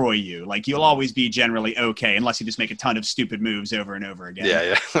destroy you. You'll always be generally okay unless you just make a ton of stupid moves over and over again.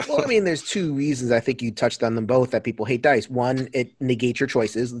 Yeah. Well, there's 2 reasons I think you touched on them both that people hate dice. One, it negates your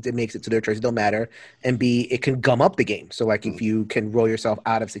choices. It makes it so their choices don't matter. And B, it can gum up the game. So if you can roll yourself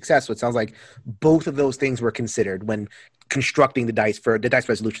out of success. So it sounds like both of those things were considered when constructing the dice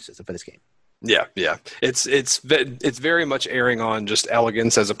resolution system for this game. Yeah. It's very much erring on just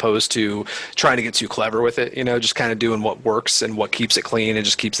elegance as opposed to trying to get too clever with it. Just kind of doing what works and what keeps it clean and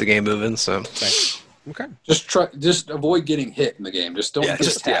just keeps the game moving. So. Right. Okay. Just avoid getting hit in the game. Just don't get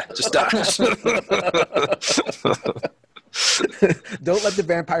attacked. Just dodge. Don't let the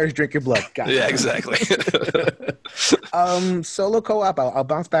vampires drink your blood. Yeah, exactly. Solo co-op. I'll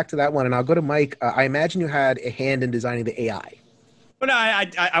bounce back to that one, and I'll go to Mike. I imagine you had a hand in designing the AI. But no,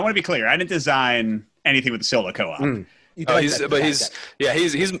 I want to be clear. I didn't design anything with the solo co-op. He's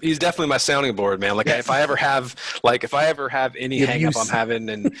definitely my sounding board, man. If I ever have any hang up I'm having,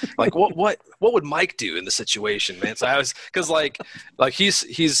 and what would Mike do in the situation, man? So I was, because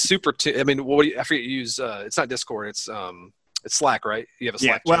he's super. I forget you use. It's not Discord. It's Slack, right? You have a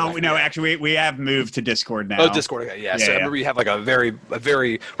Slack. Yeah. Well, no, actually, we have moved to Discord now. Oh, Discord. Okay. Yeah. So I remember you have a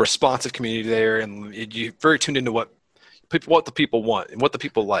very responsive community there, and you're very tuned into what the people want and what the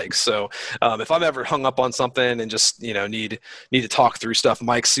people like. So if I'm ever hung up on something and just need to talk through stuff,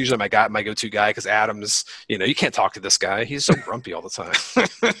 Mike's usually my go-to guy, because Adam's you can't talk to this guy. He's so grumpy all the time.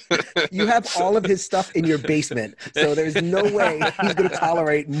 You have all of his stuff in your basement, so there's no way he's going to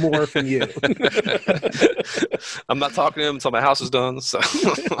tolerate more from you. I'm not talking to him until my house is done. So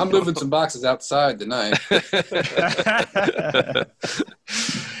I'm moving some boxes outside tonight.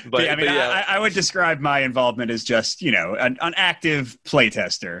 I would describe my involvement as just, an active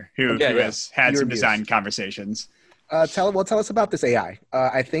playtester who has had some design conversations. Tell us about this AI.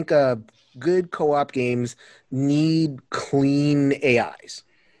 I think good co-op games need clean AIs.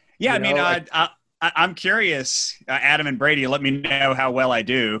 I'm curious, Adam and Brady, let me know how well I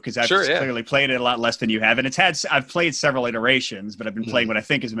do, because I've clearly played it a lot less than you have. And I've played several iterations, but I've been playing what I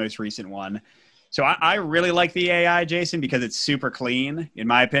think is the most recent one. So I really like the AI, Jason, because it's super clean, in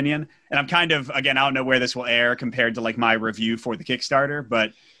my opinion. And I'm kind of, again, I don't know where this will air compared to like my review for the Kickstarter,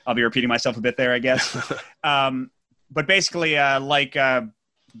 but I'll be repeating myself a bit there, I guess. But basically, like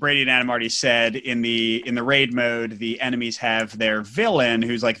Brady and Adam already said, in the raid mode, the enemies have their villain,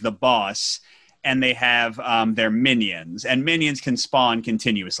 who's like the boss, and they have their minions. And minions can spawn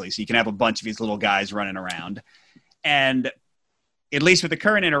continuously, so you can have a bunch of these little guys running around. And at least with the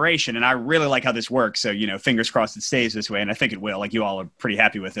current iteration, and I really like how this works, so, fingers crossed it stays this way, and I think it will. Like, you all are pretty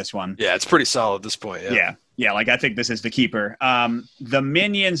happy with this one. Yeah, it's pretty solid at this point, Yeah, like, I think this is the keeper. The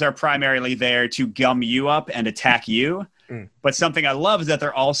minions are primarily there to gum you up and attack you, but something I love is that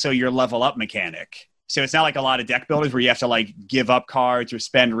they're also your level up mechanic. So it's not like a lot of deck builders where you have to, like, give up cards or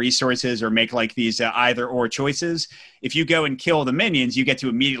spend resources or make, like, these either-or choices. If you go and kill the minions, you get to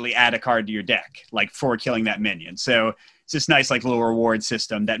immediately add a card to your deck, like, for killing that minion. So it's this nice, like, little reward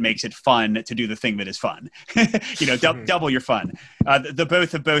system that makes it fun to do the thing that is fun. Double your fun. The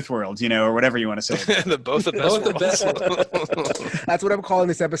both of both worlds, or whatever you want to say. The both of best worlds. That's what I'm calling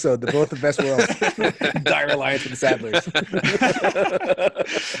this episode, the both of best worlds. Dire Alliance with the Sadlers.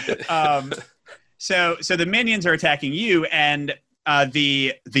 So the minions are attacking you, and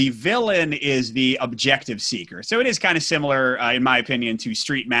the villain is the objective seeker. So it is kind of similar, in my opinion, to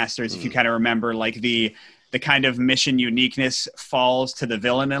Street Masters. If you kind of remember, like, the kind of mission uniqueness falls to the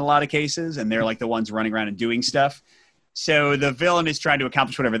villain in a lot of cases, and they're like the ones running around and doing stuff. So the villain is trying to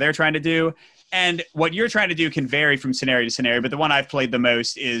accomplish whatever they're trying to do. And what you're trying to do can vary from scenario to scenario, but the one I've played the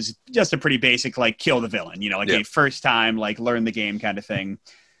most is just a pretty basic, like, kill the villain, the first time, like, learn the game kind of thing.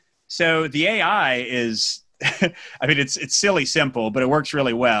 So the AI is, I mean, it's silly simple, but it works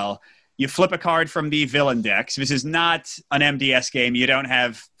really well. You flip a card from the villain deck. So this is not an MDS game. You don't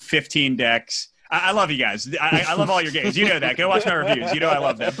have 15 decks. I love you guys. I love all your games. You know that. Go watch my reviews. I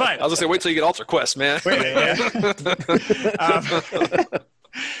love them. But I was going to say, wait till you get Alter Quest, man. Wait a minute,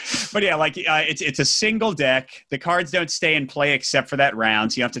 but yeah, like, it's a single deck. The cards don't stay in play except for that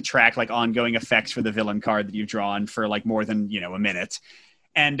round. So you have to track, like, ongoing effects for the villain card that you've drawn for, like, more than, a minute.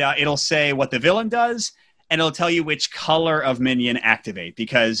 And it'll say what the villain does, and it'll tell you which color of minion activate,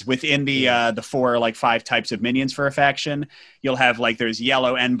 because within the 4 or like 5 types of minions for a faction, you'll have, like, there's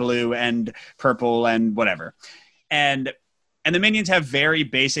yellow and blue and purple and whatever. And the minions have very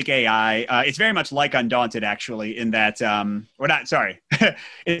basic AI. It's very much like Undaunted, actually, in that,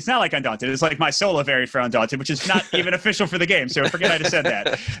 it's not like Undaunted. It's like my solo variant for Undaunted, which is not even official for the game. So forget I just said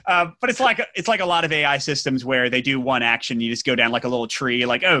that. But it's like a lot of AI systems where they do one action. You just go down like a little tree,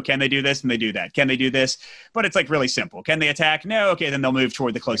 like, oh, can they do this? And they do that. Can they do this? But it's, like, really simple. Can they attack? No. Okay, then they'll move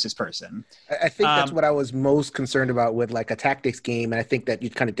toward the closest person. I think that's what I was most concerned about with, like, a tactics game. And I think that you're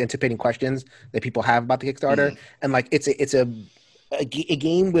kind of anticipating questions that people have about the Kickstarter. And, like, it's a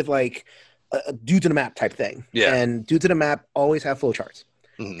game with, like, a dudes in a map type thing. Yeah. And dudes in a map always have flowcharts.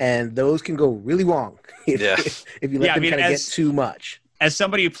 And those can go really wrong if you let them kind of get too much. As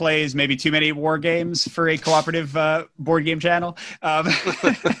somebody who plays maybe too many war games for a cooperative board game channel,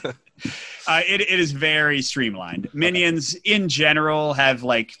 it is very streamlined. Minions in general have,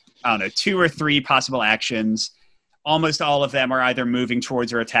 like, I don't know, 2 or 3 possible actions. Almost all of them are either moving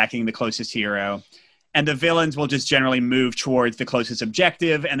towards or attacking the closest hero. And the villains will just generally move towards the closest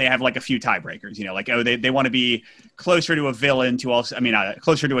objective, and they have, like, a few tiebreakers. Like, oh, they want to be closer to a villain to also,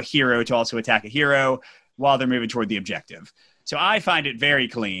 closer to a hero to also attack a hero while they're moving toward the objective. So I find it very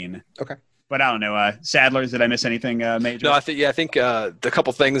clean. Okay. But I don't know, Sadlers, did I miss anything major? No, I think the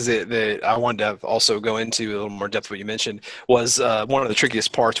couple things that I wanted to also go into a little more depth what you mentioned was one of the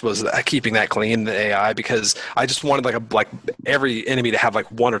trickiest parts was keeping that clean, the AI, because I just wanted like every enemy to have, like,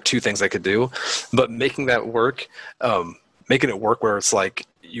 1 or 2 things they could do, but making that work, making it work where it's like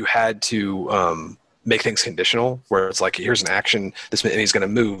you had to make things conditional, where it's like, here's an action, this enemy's going to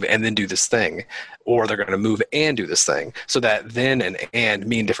move and then do this thing, or they're going to move and do this thing, so that then and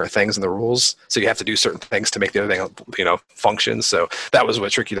mean different things in the rules. So you have to do certain things to make the other thing, function. So that was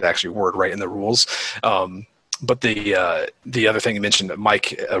what tricky to actually word right in the rules. But the other thing you mentioned that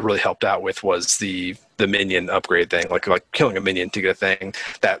Mike really helped out with was the minion upgrade thing, like killing a minion to get a thing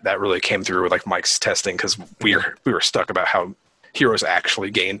that really came through with, like, Mike's testing, because we were stuck about how heroes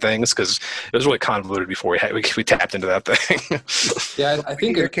actually gain things, because it was really convoluted before we tapped into that thing. Yeah, I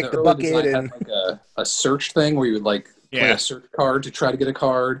think kick the bucket and had, like, a search thing where you would, like, play a search card to try to get a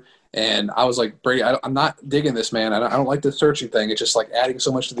card, And I was like, Brady, I'm not digging this, man. I don't like the searching thing. It's just like adding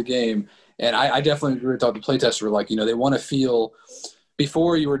so much to the game. And I definitely agree with all the playtesters were like, they want to feel,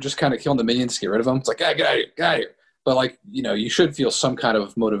 before you were just kind of killing the minions to get rid of them. It's like, get out of here, get out of here. But like, you should feel some kind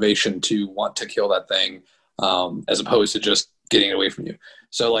of motivation to want to kill that thing, as opposed to just getting it away from you.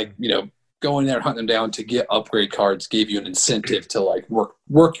 So like, going there and hunting them down to get upgrade cards gave you an incentive to like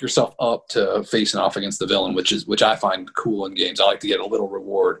work yourself up to facing off against the villain, which I find cool in games. I like to get a little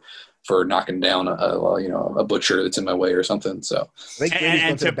reward for knocking down a butcher that's in my way or something. So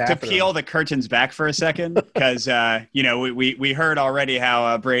and to peel the curtains back for a second, because we heard already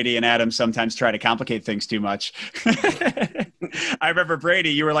how Brady and Adam sometimes try to complicate things too much. I remember,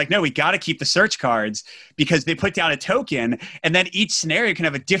 Brady, you were like, no, we got to keep the search cards because they put down a token, and then each scenario can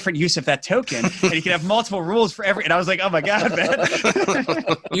have a different use of that token, and you can have multiple rules for every. And I was like, oh my god, man!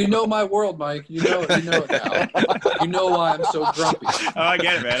 You know my world, Mike. You know it now. You know why I'm so grumpy. Oh, I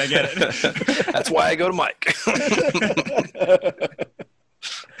get it, man. I get it. That's why I go to Mike.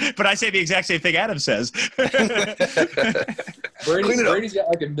 But I say the exact same thing Adam says. Brady's got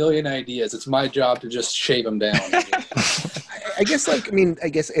like a million ideas. It's my job to just shave them down. I guess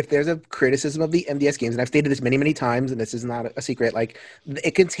if there's a criticism of the MDS games, and I've stated this many, many times, and this is not a secret, like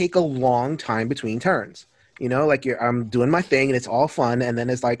it can take a long time between turns. Like I'm doing my thing and it's all fun, and then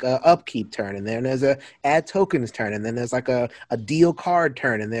there's like a upkeep turn, and then there's a add tokens turn, and then there's like a deal card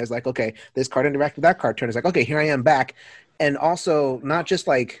turn, and there's like, okay, this card interact with that card turn. It's like, okay, here I am back. And also not just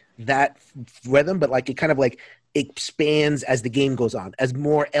like that rhythm, but like it kind of like expands as the game goes on, as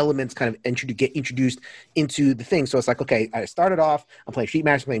more elements kind of get introduced into the thing. So it's like, okay, I started off, I'm playing Street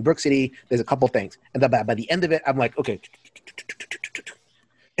Master, playing Brook City, there's a couple things. And then by the end of it, I'm like, okay,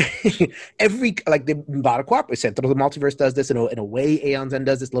 every, like the Bada Cooperative Center, the Multiverse does this in a way, Aeon's End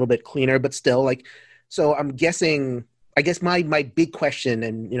does this a little bit cleaner, but still like, so I'm guessing, I guess my big question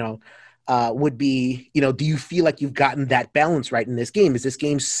and, would be, do you feel like you've gotten that balance right in this game? Is this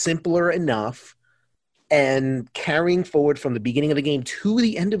game simpler enough and carrying forward from the beginning of the game to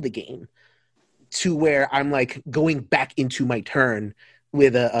the end of the game to where I'm like going back into my turn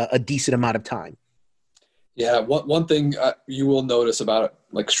with a decent amount of time? Yeah, one thing you will notice about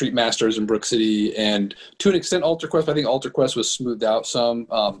like Street Masters and Brook City, and to an extent Alter Quest, I think Alter Quest was smoothed out some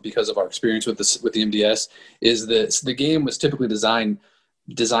because of our experience with the MDS, is that the game was typically designed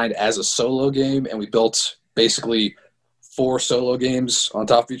as a solo game, and we built basically 4 solo games on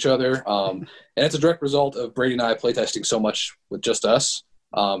top of each other. And it's a direct result of Brady and I playtesting so much with just us,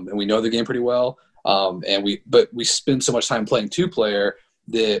 and we know the game pretty well. But we spend so much time playing 2-player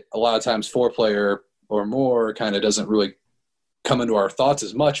that a lot of times 4-player or more kind of doesn't really come into our thoughts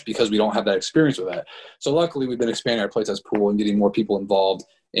as much because we don't have that experience with that. So luckily we've been expanding our playtest pool and getting more people involved.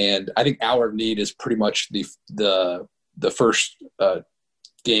 And I think Hour of Need is pretty much the first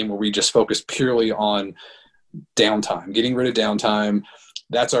game where we just focus purely on downtime, getting rid of downtime.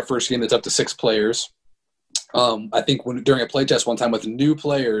 That's our first game that's up to 6 players. I think during a playtest one time with new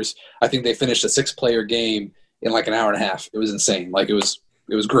players, I think they finished a 6-player game in like an hour and a half. It was insane. Like it was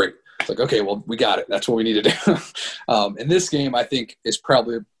great. It's like, okay, well, we got it. That's what we need to do. And this game, I think, is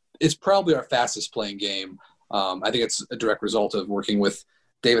probably our fastest playing game. I think it's a direct result of working with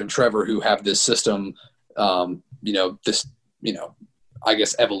David and Trevor, who have this system, I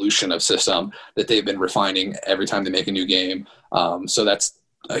guess, evolution of system that they've been refining every time they make a new game. So that's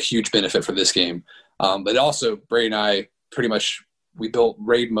a huge benefit for this game. But also, Brady and I we built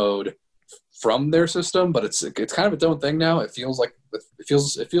raid mode from their system, but it's kind of its own thing now. It feels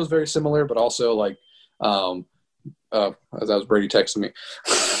very similar, but also like as I was Brady texting me.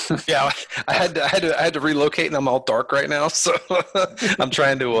 Yeah, I had to relocate, and I'm all dark right now, so I'm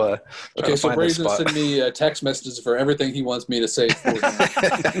trying to. Okay, so Brady's gonna send me text messages for everything he wants me to say.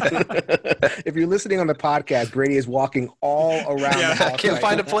 If you're listening on the podcast, Brady is walking all around the house. I can't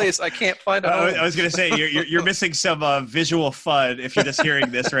find a place. I can't find a home. I was gonna say you're missing some visual fun if you're just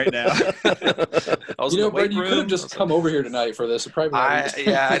hearing this right now. Brady, you could have just come over here tonight for this.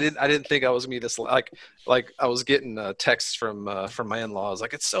 I didn't think I was gonna be this like I was getting texts from my in-laws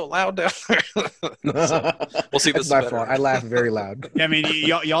like, it's so loud down there. So, we'll see. This is my fault. I laugh very loud. Yeah, I mean,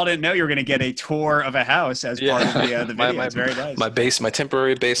 y'all didn't know you were going to get a tour of a house as part of the video. It's very nice. My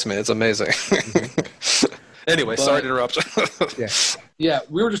temporary basement. It's amazing. Anyway, sorry to interrupt. Yeah,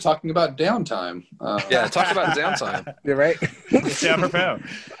 we were just talking about downtime. Talk about downtime. You're right. It's apropos.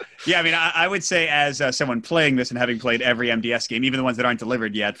 Yeah, I mean, I would say as someone playing this and having played every MDS game, even the ones that aren't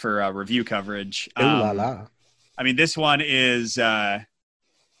delivered yet for review coverage. Ooh la la. I mean, this one is I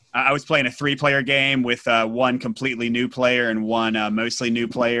was playing a 3-player game with one completely new player and one mostly new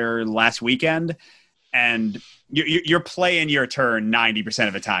player last weekend. and you're playing your turn 90%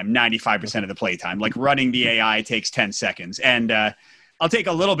 of the time, 95% of the play time. Like running the AI takes 10 seconds. And I'll take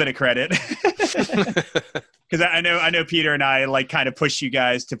a little bit of credit because I know Peter and I like kind of push you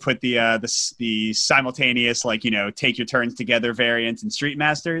guys to put the simultaneous, like, take your turns together variant in Street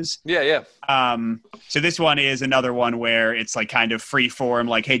Masters. Yeah. So this one is another one where it's like kind of free form,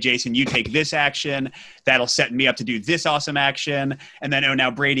 like, hey, Jason, you take this action. That'll set me up to do this awesome action. And then,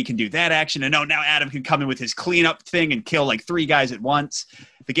 now Brady can do that action. And now Adam can come in with his cleanup thing and kill like 3 guys at once.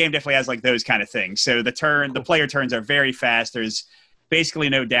 The game definitely has like those kind of things. So the player turns are very fast. There's basically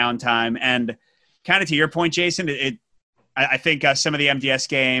no downtime. And kind of to your point, Jason, I think some of the MDS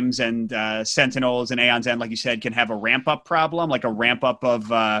games and Sentinels and Aeon's End, like you said, can have a ramp-up problem, like a ramp-up of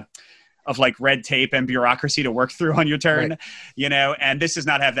like red tape and bureaucracy to work through on your turn, right. And this does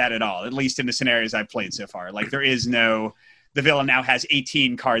not have that at all, at least in the scenarios I've played so far. Like there is the villain now has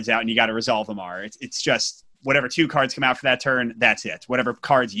 18 cards out and you got to resolve them all. It's just whatever 2 cards come out for that turn, that's it. Whatever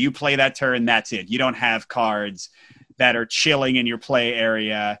cards you play that turn, that's it. You don't have cards that are chilling in your play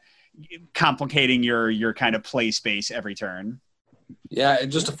area, complicating your kind of play space every turn. Yeah,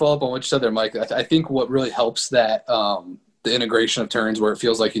 and just to follow up on what you said there, Mike, I think what really helps that the integration of turns where it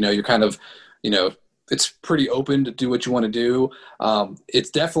feels like, you're kind of, it's pretty open to do what you want to do.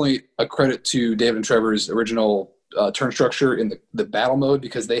 It's definitely a credit to David and Trevor's original turn structure in the battle mode,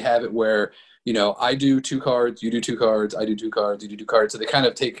 because they have it where, I do 2 cards, you do 2 cards, I do 2 cards, you do 2 cards. So they kind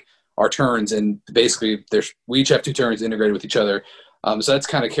of take our turns and basically we each have 2 turns integrated with each other. So that's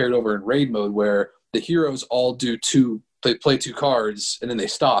kind of carried over in raid mode where the heroes all do play 2 cards and then they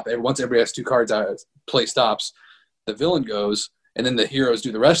stop. Once everybody has 2 cards out, play stops, the villain goes, and then the heroes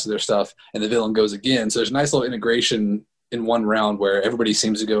do the rest of their stuff and the villain goes again. So there's a nice little integration in one round where everybody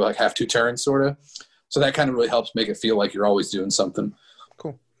seems to go like have 2 turns sort of. So that kind of really helps make it feel like you're always doing something.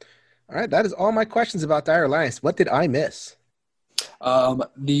 Cool. All right. That is all my questions about Dire Alliance. What did I miss?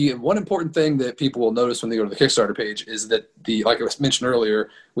 The one important thing that people will notice when they go to the Kickstarter page is that like I mentioned earlier,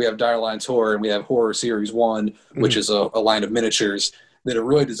 we have Dire Alliance Horror and we have Horror Series 1, which is a line of miniatures that are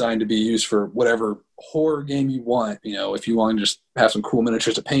really designed to be used for whatever horror game you want. If you want to just have some cool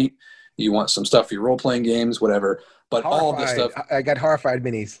miniatures to paint, you want some stuff for your role-playing games, whatever. But all of this stuff... I got Horrified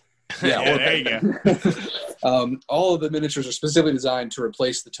minis. Yeah, there you go. All of the miniatures are specifically designed to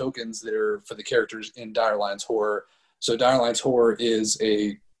replace the tokens that are for the characters in Dire Alliance Horror. So Dire Alliance Horror is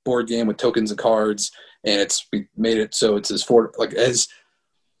a board game with tokens and cards, and we made it so it's as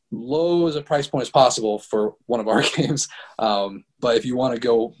low as a price point as possible for one of our games. But if you want to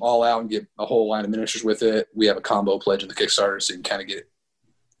go all out and get a whole line of miniatures with it, we have a combo pledge in the Kickstarter, so you can kind of get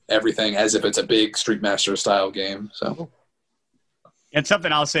everything as if it's a big Street Master style game. So, and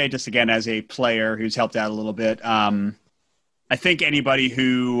something I'll say just again as a player who's helped out a little bit. I think anybody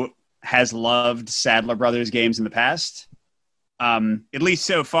who has loved Sadler Brothers games in the past, at least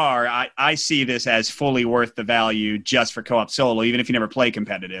so far, I see this as fully worth the value just for co-op solo, even if you never play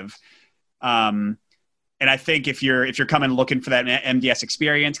competitive. And I think if you're coming looking for that MDS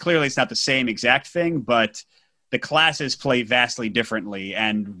experience, clearly it's not the same exact thing, but the classes play vastly differently,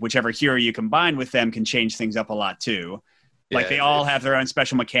 and whichever hero you combine with them can change things up a lot too. Like they all have their own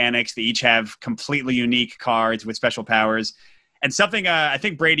special mechanics. They each have completely unique cards with special powers. And something, I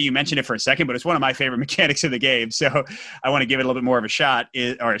think, Brady, you mentioned it for a second, but it's one of my favorite mechanics of the game, so I want to give it a little bit more of a shout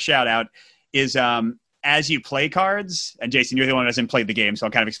out, is as you play cards, and Jason, you're the one who hasn't played the game, so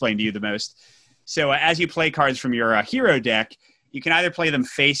I'll kind of explain to you the most. So as you play cards from your hero deck, you can either play them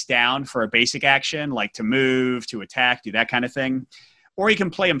face down for a basic action, like to move, to attack, do that kind of thing, or you can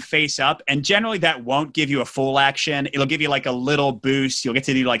play them face up, and generally that won't give you a full action. It'll give you like a little boost. You'll get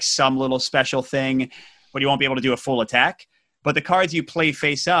to do like some little special thing, but you won't be able to do a full attack. But the cards you play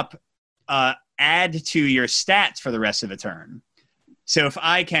face up add to your stats for the rest of the turn. So if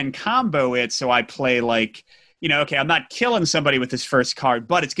I can combo it, so I play like, okay, I'm not killing somebody with this first card,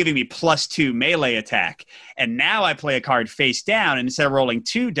 but it's giving me +2 melee attack. And now I play a card face down, and instead of rolling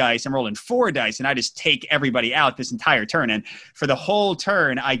 2 dice, I'm rolling 4 dice, and I just take everybody out this entire turn. And for the whole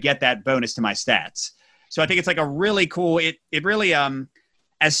turn, I get that bonus to my stats. So I think it's like a really cool, it really,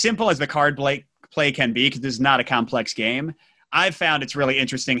 as simple as the card play can be, because this is not a complex game, I've found it's really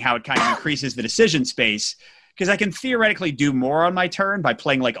interesting how it kind of increases the decision space, because I can theoretically do more on my turn by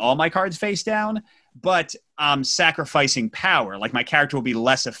playing like all my cards face down, but I'm sacrificing power. Like my character will be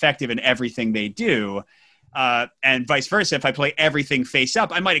less effective in everything they do. And vice versa. If I play everything face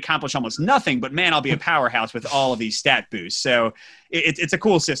up, I might accomplish almost nothing, but man, I'll be a powerhouse with all of these stat boosts. So it's a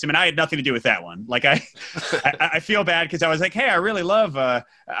cool system, and I had nothing to do with that one. Like I feel bad because I was like, hey, I really love that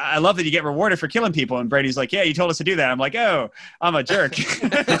you get rewarded for killing people, and Brady's like, yeah, you told us to do that. I'm like, oh, I'm a jerk.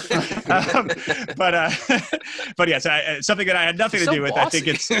 But yes, something that I had nothing to do with. Bossy. I think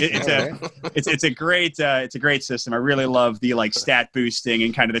it's a great system. I really love the like stat boosting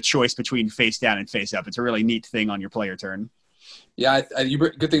and kind of the choice between face down and face up. It's a really neat thing on your player turn. Yeah,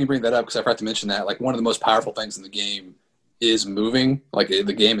 good thing you bring that up because I forgot to mention that. Like one of the most powerful things in the game is moving. Like the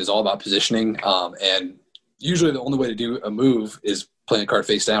game is all about positioning, and usually the only way to do a move is playing a card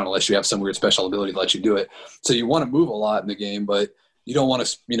face down, unless you have some weird special ability that lets you do it. So you want to move a lot in the game, but you don't want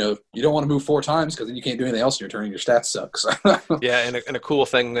to move 4 times because then you can't do anything else in your turn and your stats suck. So. Yeah, and a cool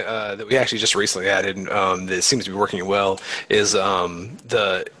thing that we actually just recently added that seems to be working well is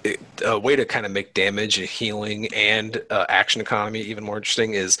the way to kind of make damage, healing, and action economy even more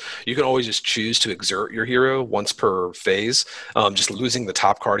interesting is you can always just choose to exert your hero once per phase, just losing the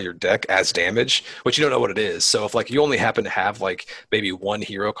top card of your deck as damage, which you don't know what it is. So if like you only happen to have like maybe 1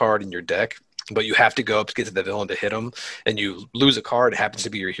 hero card in your deck, but you have to go up to get to the villain to hit him, and you lose a card, it happens to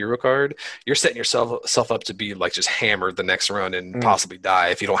be your hero card, you're setting yourself up to be like just hammered the next run and possibly die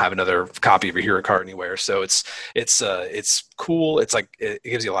if you don't have another copy of your hero card anywhere. So it's cool. It's like it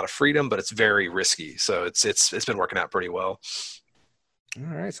gives you a lot of freedom, but it's very risky. So it's been working out pretty well.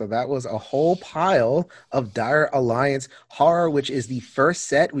 All right, so that was a whole pile of Dire Alliance Horror, which is the first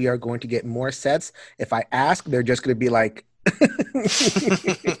set. We are going to get more sets. If I ask, they're just going to be like,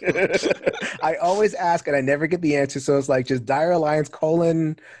 I always ask and I never get the answer, so it's like just Dire Alliance :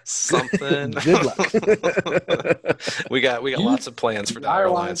 something. Good luck. we got lots of plans for Dire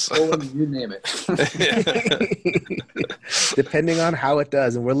Alliance. You name it. Depending on how it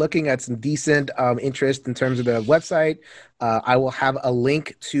does, and we're looking at some decent interest in terms of the website. I will have a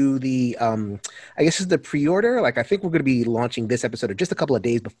link to the, I guess it's the pre-order. Like I think we're going to be launching this episode or just a couple of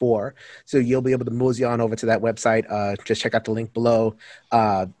days before. So you'll be able to mosey on over to that website. Just check out the link below.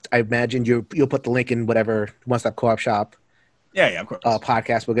 I imagine you'll put the link in whatever One Stop Co-op Shop. Yeah, of course.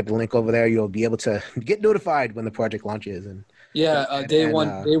 Podcast. We'll get the link over there. You'll be able to get notified when the project launches. Day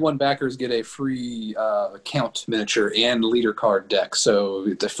one backers get a free count miniature and leader card deck. So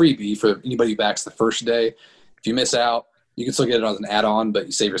it's a freebie for anybody who backs the first day. If you miss out, you can still get it as an add-on, but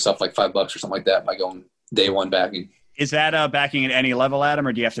you save yourself like $5 or something like that by going day one backing. Is that backing at any level, Adam,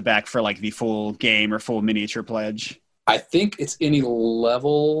 or do you have to back for like the full game or full miniature pledge? I think it's any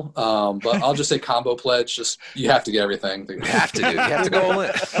level, but I'll just say combo pledge. Just you have to get everything. You have to do. You have to go all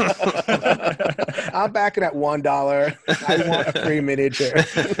in. I'm backing at $1. I want a free miniature.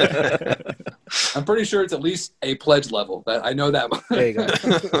 I'm pretty sure it's at least a pledge level. I know that one. There you go.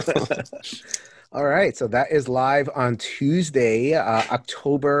 All right, so that is live on Tuesday,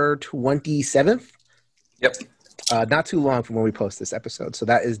 October 27th. Yep. Not too long from when we post this episode. So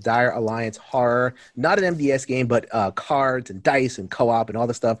that is Dire Alliance Horror. Not an MDS game, but cards and dice and co-op and all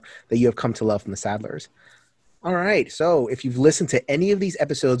the stuff that you have come to love from the Sadlers. All right, so if you've listened to any of these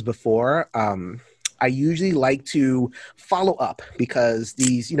episodes before, I usually like to follow up because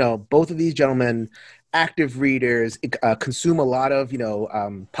these, both of these gentlemen, active readers, consume a lot of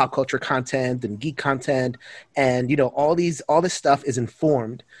pop culture content and geek content, and all this stuff is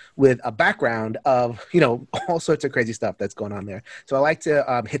informed with a background of all sorts of crazy stuff that's going on there. So I like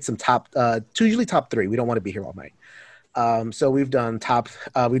to hit some usually top 3. We don't want to be here all night. So we've done top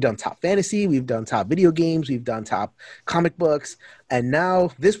fantasy, we've done top video games, we've done top comic books, and now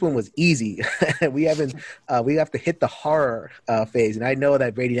this one was easy. we have to hit the horror phase, and I know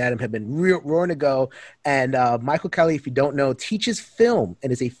that Brady and Adam have been roaring to go. And Michael Kelly, if you don't know, teaches film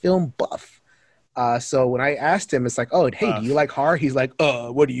and is a film buff. So when I asked him, it's like, oh, hey, do you like horror? He's like,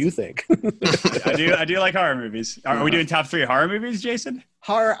 what do you think? I do like horror movies. Are we doing top 3 horror movies, Jason?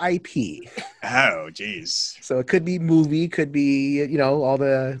 Horror IP. Oh, geez. So it could be movie, could be, all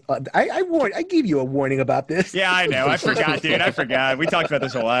the. I gave you a warning about this. Yeah, I know. I forgot, dude. I forgot. We talked about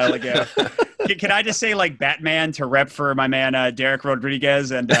this a while ago. Can I just say, like, Batman to rep for my man Derek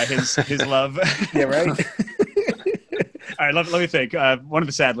Rodriguez and his love? Yeah, right. All right, let me think. One of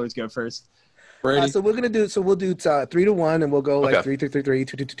the Sadlers go first. So we'll do 3-1, and we'll go like 3-3-3-3,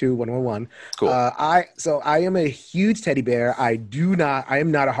 2-2-2, 1-1-1. Cool. I am a huge teddy bear. I am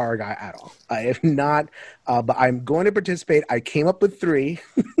not a horror guy at all. I am not, but I'm going to participate. I came up with 3.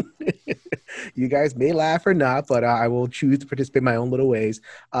 You guys may laugh or not, but I will choose to participate in my own little ways.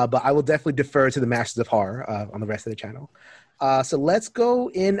 But I will definitely defer to the masters of horror on the rest of the channel. So let's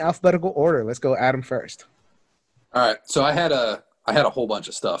go in alphabetical order. Let's go Adam first. All right. So I had a whole bunch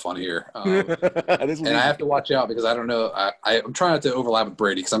of stuff on here, and I have to watch out because I don't know. I'm trying not to overlap with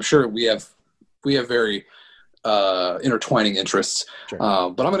Brady because I'm sure we have very intertwining interests. Sure.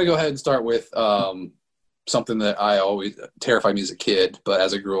 But I'm going to go ahead and start with something that I always terrified me as a kid, but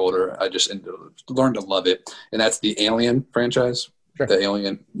as I grew older, I just learned to love it, and that's the Alien franchise, the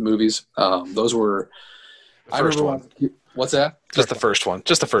Alien movies. Those were the first one. What's that? Just the first one.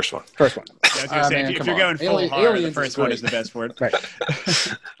 Just the first one. First one. Yeah, if you're going full hard, the first one is the best for it. Right.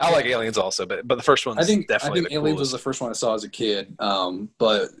 I like Aliens also, but the first one's definitely I think the Aliens coolest. was the first one I saw as a kid.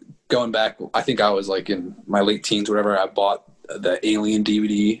 But going back, I think I was like in my late teens, whatever. I bought the Alien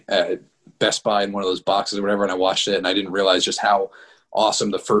DVD at Best Buy in one of those boxes or whatever, and I watched it, and I didn't realize just how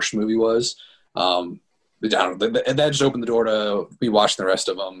awesome the first movie was. And that just opened the door to me watching the rest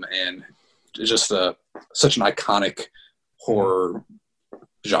of them, and it's just such an iconic horror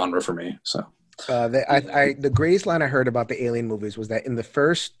genre for me. So the greatest line I heard about the Alien movies was that in the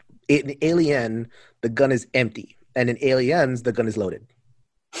first Alien, the gun is empty, and in Aliens, the gun is loaded.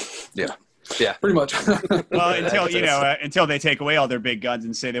 Yeah, pretty much. Well, until they take away all their big guns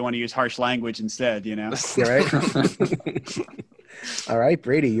and say they want to use harsh language instead, Yeah, right. All right,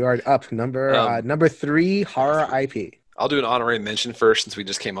 Brady, you are up. Number 3 horror IP. I'll do an honorary mention first, since we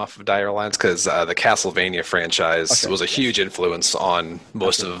just came off of Dire Alliance, because the Castlevania franchise was a huge influence on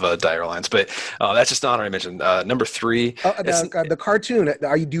most of Dire Alliance. But that's just an honorary mention. Number 3. The cartoon.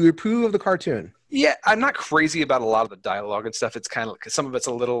 Do you approve of the cartoon? Yeah, I'm not crazy about a lot of the dialogue and stuff. It's kind of some of it's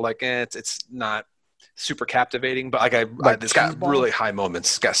a little like it's not super captivating, but it's got really high moments.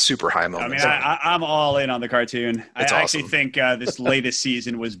 It's got super high moments. I mean, I'm all in on the cartoon. I actually awesome. think this latest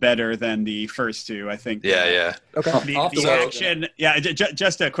season was better than the first two. I think. Yeah. Okay. The action. Yeah.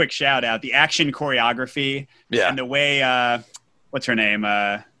 Just a quick shout out. The action choreography. Yeah. And the way. What's her name?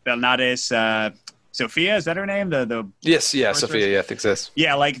 Belnades. Sophia, is that her name? Yes, Sophia, yeah, I think so.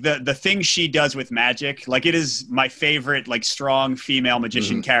 Yeah, like the things she does with magic, like it is my favorite, like strong female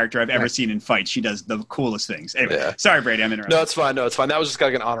magician character I've ever seen in fights. She does the coolest things. Anyway, sorry, Brady, I'm interrupting. No, it's fine. That was just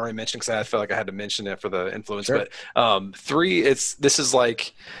like an honorary mention because I felt like I had to mention it for the influence. Sure. But 3, this is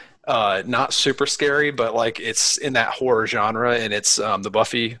like not super scary, but like it's in that horror genre, and it's the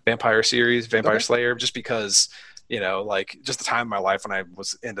Buffy vampire series, Vampire Slayer, just because. Like just the time of my life when I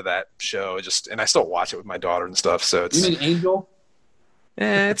was into that show, and I still watch it with my daughter and stuff. So it's. You mean Angel?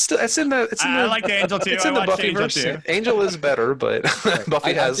 It's in the. I like the Angel too. It's in the Buffyverse. Too. Angel is better, but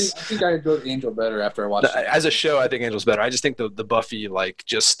Buffy has. I think I enjoyed Angel better after I watched it. As a show, I think Angel's better. I just think the Buffy, like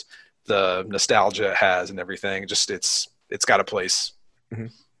just the nostalgia it has and everything, just it's got a place. Mm-hmm.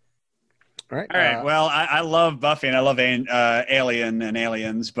 All right. Well, I love Buffy and I love Alien and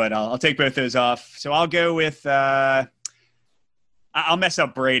Aliens, but I'll take both those off. So I'll go with I'll mess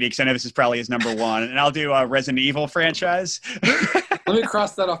up Brady because I know this is probably his number 1, and I'll do Resident Evil franchise. Let me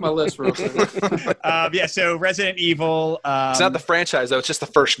cross that off my list real quick. So Resident Evil. It's not the franchise though; it's just the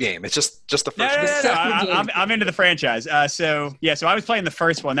first game. It's just the first. No. I'm into the franchise. So I was playing the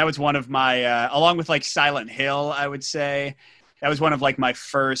first one. That was one of my, along with like Silent Hill, I would say. That was one of like my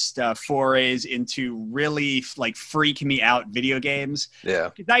first forays into really like freak me out video games.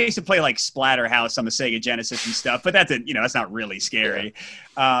 Yeah. I used to play like Splatterhouse on the Sega Genesis and stuff, but that's not really scary.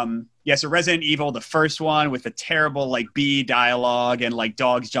 Yeah. So Resident Evil, the first one with the terrible like B dialogue and like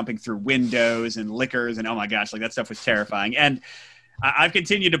dogs jumping through windows and lickers and oh my gosh, like that stuff was terrifying. And I've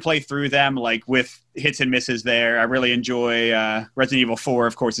continued to play through them like with hits and misses there. I really enjoy Resident Evil 4,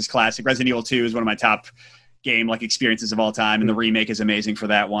 of course, is classic. Resident Evil 2 is one of my top game like experiences of all time, and the remake is amazing for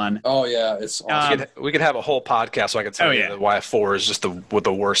that one. Oh yeah, it's awesome. We could have a whole podcast so I could tell you why 4 is just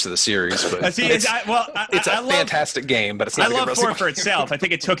the worst of the series. But it's a fantastic game, but it's not. I love 4 for itself. I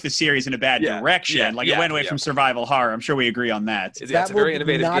think it took the series in a bad direction. It went away from survival horror. I'm sure we agree on that. It's a very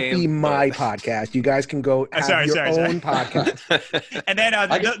innovative game. That will not be my podcast. You guys can go have your own podcast. And then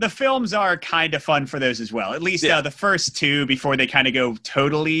the films are kind of fun for those as well. At least the first 2 before they kind of go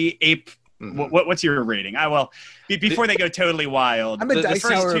totally ape. What's your rating? Before they go totally wild, I'm a Dice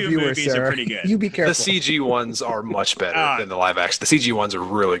Tower reviewer, movies are pretty good. You be careful. The CG ones are much better than the live action. The CG ones are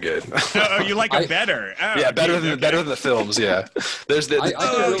really good. You like them better? Better than the films. Yeah, there's the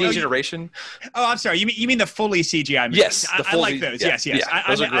Degeneration. Oh, I'm sorry. You mean the fully CGI movies? Yes, I like those. Yes.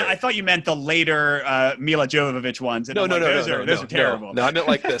 I thought you meant the later Mila Jovovich ones. And no, those are terrible. No, I meant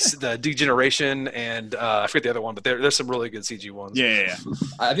like this, the Degeneration, and I forget the other one, but there's some really good CG ones. Yeah.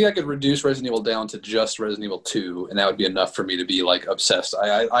 I think I could reduce Resident Evil down to just Resident Evil 2, and that would be enough for me to be like obsessed.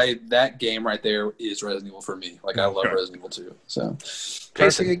 That game right there is Resident Evil for me. Like I love Resident Evil 2. So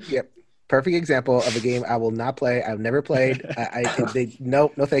perfect example of a game I will not play. I've never played. No,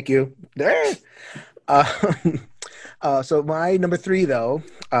 thank you. So my number 3, though,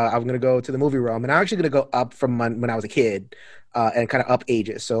 I'm going to go to the movie realm, and I'm actually going to go up from when I was a kid and kind of up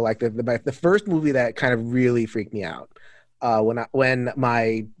ages. So like the first movie that kind of really freaked me out when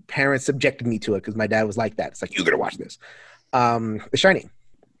my parents subjected me to it, because my dad was like that. It's like, you're going to watch this. The Shining.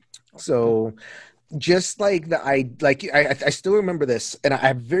 So just like I still remember this, and I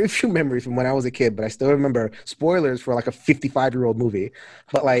have very few memories from when I was a kid, but I still remember spoilers for like a 55-year-old movie.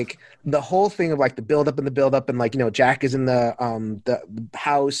 But like the whole thing of like the build up, and like, you know, Jack is in the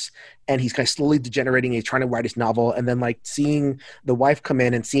house and he's kind of slowly degenerating. He's trying to write his novel, and then like seeing the wife come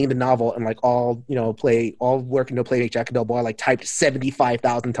in and seeing the novel and like all work and no play make Jack and Del Boy like typed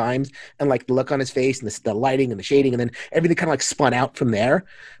 75,000 times, and like the look on his face and the lighting and the shading, and then everything kind of like spun out from there.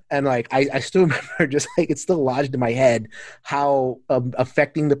 And like I still remember, just like it's still lodged in my head how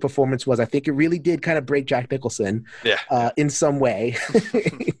affecting the performance was. I think it really did kind of break Jack Nicholson, in some way.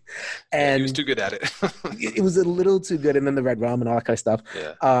 And he was too good at it. It was a little too good, and then the Red Rum and all that kind of stuff.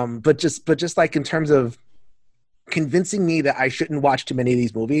 Yeah. But just like in terms of convincing me that I shouldn't watch too many of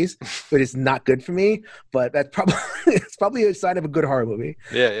these movies, but it's not good for me. But that's probably it's probably a sign of a good horror movie.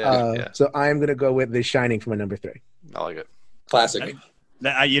 Yeah. So I'm gonna go with The Shining for my number 3. I like it. Classic.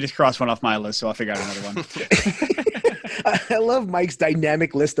 You just crossed one off my list, so I'll figure out another one. I love Mike's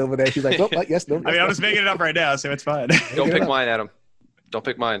dynamic list over there. She's like, oh, yes, no. I mean, I'm just making it up right now, so it's fine. Don't pick mine, Adam. Don't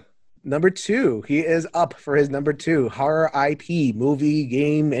pick mine. Number 2. He is up for his number 2. Horror IP, movie,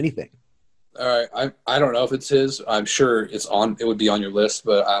 game, anything. All right. I don't know if it's his. I'm sure it would be on your list,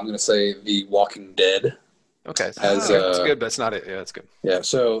 but I'm going to say The Walking Dead. Okay. It's good, but it's not it. Yeah, it's good. Yeah.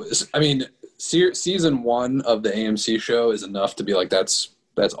 So, I mean, season 1 of the AMC show is enough to be like, that's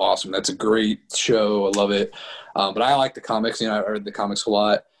awesome. That's a great show. I love it. But I like the comics. You know, I read the comics a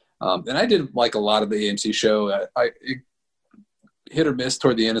lot. And I did like a lot of the AMC show. It hit or miss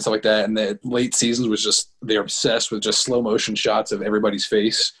toward the end and stuff like that. And the late seasons was just, they're obsessed with just slow motion shots of everybody's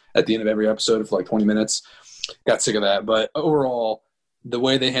face at the end of every episode for like 20 minutes. Got sick of that. But overall, the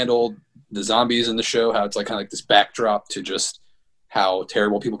way they handled the zombies in the show, how it's like kind of like this backdrop to just how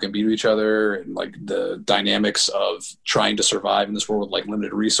terrible people can be to each other, and like the dynamics of trying to survive in this world with like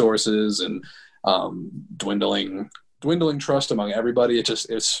limited resources and dwindling trust among everybody.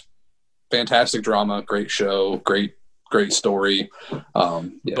 It's fantastic drama, great show, great story.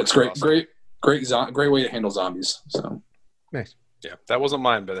 It's great, awesome. great way to handle zombies. So nice. Yeah, that wasn't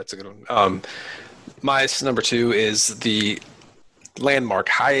mine, but that's a good one. My number 2 is the landmark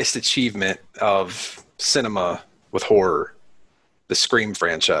highest achievement of cinema with horror, the Scream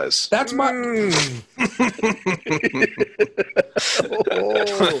franchise. That's my. It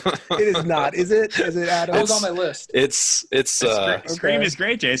is not, is it? Is it, Adam? It was on my list. It's Scream is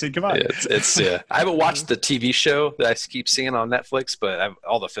great, Jason. Come on. It's I haven't watched the TV show that I keep seeing on Netflix, but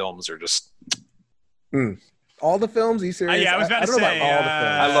all the films are just. All the films? Are you serious? Yeah, I was about to say.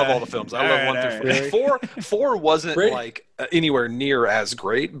 I love all the films. I love 1 through 4. Really? 4 wasn't like anywhere near as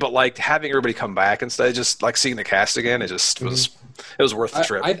great, but like having everybody come back and stuff, just like seeing the cast again, it just was. It was worth the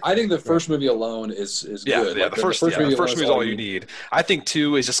trip. I think the first movie alone is good. Yeah, the first movie is all you need. I think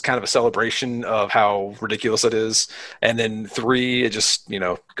 2 is just kind of a celebration of how ridiculous it is, and then 3 it just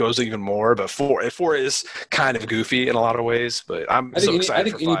goes even more. But 4 is kind of goofy in a lot of ways. But I think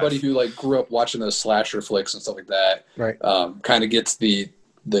anybody who like grew up watching those slasher flicks and stuff like that, right, kind of gets the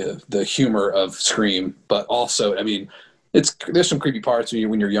humor of Scream. But also, I mean, there's some creepy parts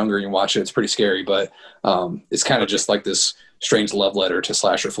when you're younger and you watch it. It's pretty scary, but it's kind of just like this strange love letter to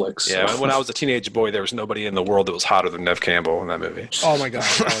slasher flicks. Yeah, when I was a teenage boy, there was nobody in the world that was hotter than Neve Campbell in that movie. Oh my god!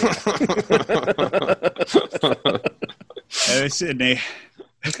 Oh, Sydney.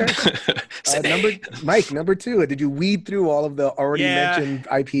 Okay. Mike, number 2. Did you weed through all of the already mentioned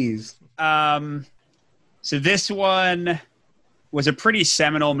IPs? So this one was a pretty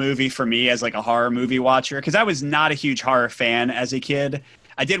seminal movie for me as like a horror movie watcher, because I was not a huge horror fan as a kid.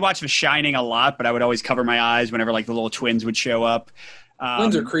 I did watch The Shining a lot, but I would always cover my eyes whenever like the little twins would show up.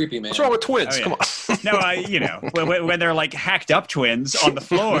 Twins are creepy, man. What's wrong with twins? Oh, yeah. Come on. No, when they're like hacked up twins on the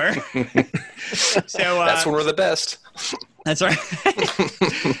floor. So that's when we're the best. That's right.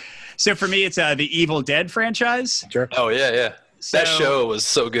 So for me, it's the Evil Dead franchise. Sure. Oh yeah. So, that show was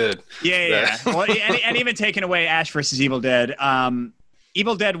so good. Yeah. Well, and even taking away Ash versus Evil Dead,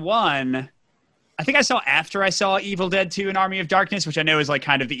 Evil Dead 1. I think I saw after I saw Evil Dead 2 and Army of Darkness, which I know is like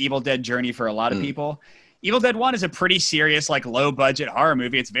kind of the Evil Dead journey for a lot of people. Evil Dead 1 is a pretty serious, like low budget horror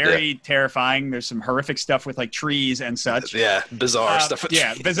movie. It's very terrifying. There's some horrific stuff with like trees and such. Yeah, bizarre stuff.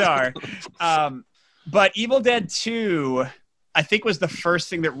 Bizarre. But Evil Dead 2, I think, was the first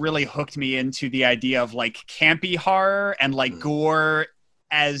thing that really hooked me into the idea of like campy horror and like gore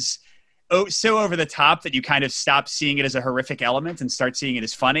as so over the top that you kind of stop seeing it as a horrific element and start seeing it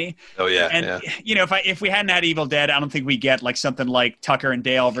as funny. Oh yeah. And you know, if we hadn't had Evil Dead, I don't think we get like something like Tucker and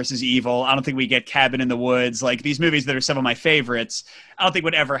Dale versus Evil. I don't think we get Cabin in the Woods. Like these movies that are some of my favorites, I don't think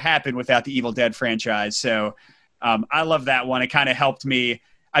would ever happen without the Evil Dead franchise. So I love that one. It kind of helped me.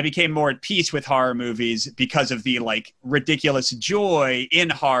 I became more at peace with horror movies because of the like ridiculous joy in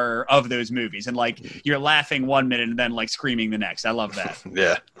horror of those movies. And like you're laughing 1 minute and then like screaming the next. I love that.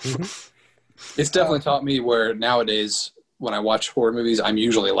 Yeah. It's definitely taught me where nowadays when I watch horror movies, I'm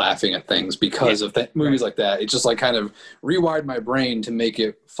usually laughing at things because of movies like that. It just like kind of rewired my brain to make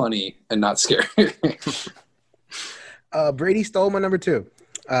it funny and not scary. Brady stole my number 2.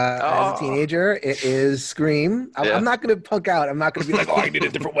 As a teenager, it is Scream. I'm not going to punk out. I'm not going to be like, oh, I need a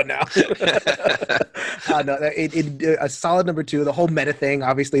different one now. No, a solid number 2. The whole meta thing,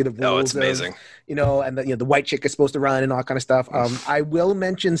 obviously, the rules. Oh, it's amazing. And the white chick is supposed to run and all that kind of stuff. I will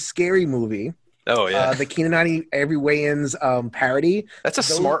mention Scary Movie. Oh yeah, the Keenan Ivory Wayans parody. That's a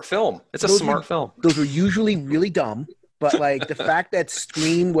smart film. It's a smart film. Those were usually really dumb. But like the fact that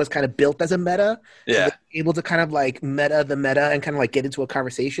Scream was kind of built as a meta, so able to kind of like meta the meta and kind of like get into a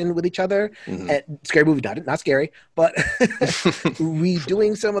conversation with each other. And Scary Movie not scary, but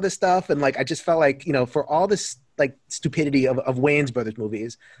redoing some of the stuff and like I just felt like for all this like stupidity of Wayans Brothers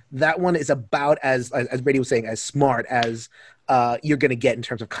movies, that one is about as Brady was saying, as smart as you're gonna get in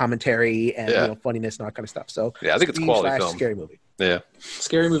terms of commentary and funniness and all that kind of stuff. So I think it's a quality film. Scary Movie. Yeah.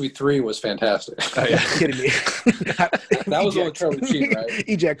 Scary Movie 3 was fantastic. Oh, yeah. Kidding me. That was on Charlie Sheen, right?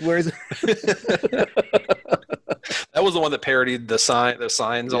 Eject. Where is it? That was the one that parodied the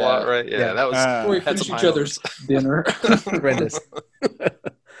signs a lot, right? Yeah, that was. We finished each other's dinner. Horrendous.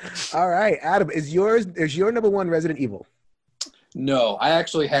 All right, Adam, is your number 1 Resident Evil? No, I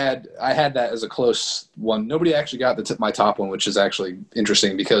actually had that as a close one. Nobody actually got my top one, which is actually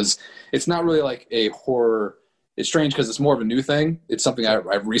interesting because it's not really like a horror. It's strange because it's more of a new thing. It's something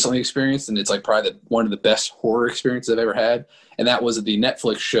I've recently experienced, and it's like probably one of the best horror experiences I've ever had. And that was the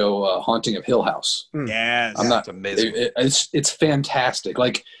Netflix show Haunting of Hill House. Yes, that's amazing. It's fantastic.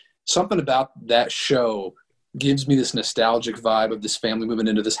 Like something about that show gives me this nostalgic vibe of this family moving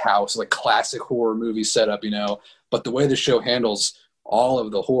into this house, like classic horror movie setup, But the way the show handles all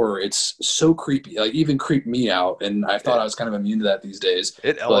of the horror, it's so creepy, like even creeped me out. And I thought I was kind of immune to that these days.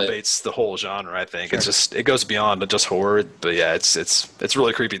 It elevates the whole genre, I think. Sure. It goes beyond just horror, but yeah, it's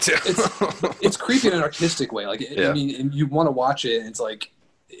really creepy too. It's creepy in an artistic way. Like, I mean, and you want to watch it and it's like,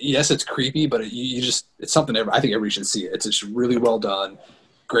 yes, it's creepy, but it's something I think everybody should see it. It's just really well done.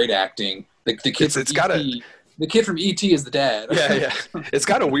 Great acting. The kid from E.T. is the dad. Yeah. It's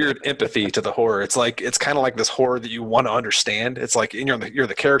got a weird empathy to the horror. It's kind of like this horror that you want to understand. It's like you're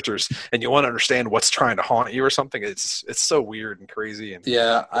the characters and you want to understand what's trying to haunt you or something. It's so weird and crazy. And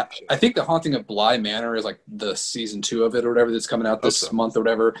I think The Haunting of Bly Manor is like the season 2 of it or whatever that's coming out this month or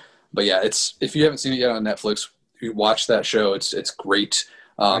whatever. But yeah, if you haven't seen it yet on Netflix, you watch that show. It's great.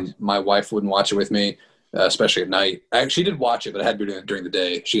 My wife wouldn't watch it with me, especially at night. She did watch it, but I had to do it during the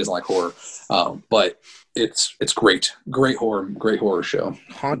day. She doesn't like horror. But it's great horror show.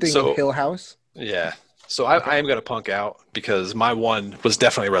 Haunting of Hill House. Yeah. So I am gonna punk out because my one was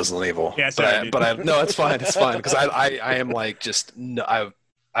definitely Resident Evil. Yeah, no, it's fine because I am like just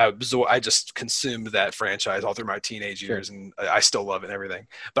I just consumed that franchise all through my teenage years, and I still love it and everything.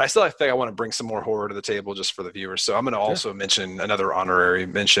 But I think I want to bring some more horror to the table just for the viewers. So I'm going to also mention another honorary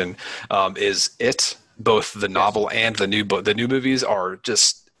mention is It. Both the novel and the new book. The new movies are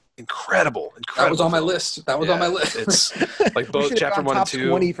just incredible. That was on my list. It's like both chapter 1 and 2.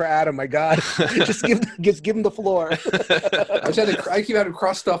 20 for Adam. My God, just give him the floor. I keep having to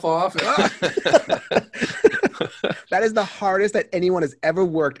cross stuff off. That is the hardest that anyone has ever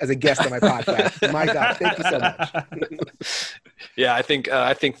worked as a guest on my podcast. My God, thank you so much. Yeah, I think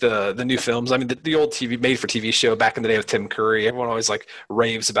the new films. I mean, the old made for TV show back in the day with Tim Curry. Everyone always like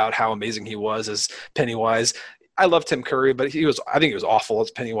raves about how amazing he was as Pennywise. I love Tim Curry, but I think he was awful as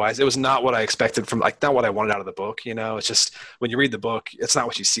Pennywise. It was not what I expected from, like, not what I wanted out of the book. It's just when you read the book, it's not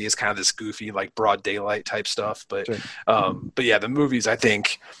what you see. It's kind of this goofy, like broad daylight type stuff. But, but yeah, the movies,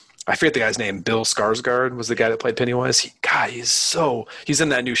 I forget the guy's name. Bill Skarsgård was the guy that played Pennywise. He's in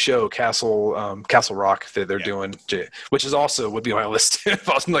that new show, Castle Rock, that they're doing, which is also would be on my list if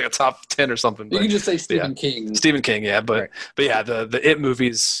I was in like a top 10 or something. You can just say Stephen King. Stephen King, yeah. But yeah, the It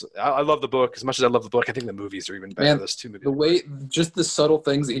movies, I love the book. As much as I love the book, I think the movies are even better than those two movies. The way, just the subtle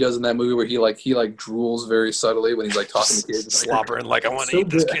things that he does in that movie where he drools very subtly when he's like talking to kids. Slobbering like I want to eat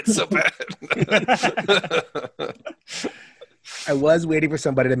this kid so bad. I was waiting for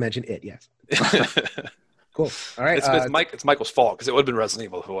somebody to mention It, yes. Cool. All right. It's Michael's fault because it would have been Resident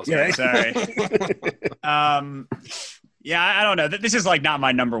Evil if it wasn't. Yeah, sorry. Yeah, I don't know. This is like not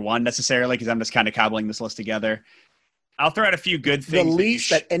my number one necessarily because I'm just kind of cobbling this list together. I'll throw out a few good things. The least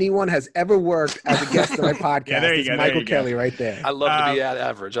that anyone has ever worked as a guest on my podcast yeah, there you is go, Michael Kelly right there. I love to be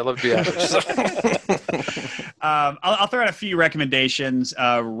average. I'll throw out a few recommendations.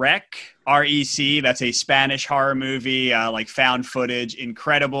 Rec, R-E-C, that's a Spanish horror movie, like found footage,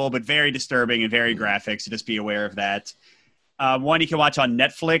 incredible, but very disturbing and very graphic, so just be aware of that. One you can watch on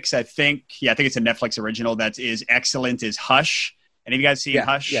Netflix, I think it's a Netflix original that is excellent, is Hush. Any of you guys seen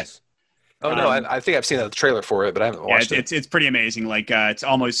Hush? Yes. Oh, no, I think I've seen the trailer for it, but I haven't watched it. It's pretty amazing. Like, it's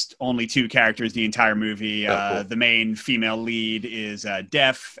almost only two characters the entire movie. Cool. The main female lead is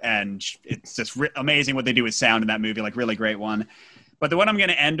deaf, and it's just amazing what they do with sound in that movie. Like, really great one. But the one I'm going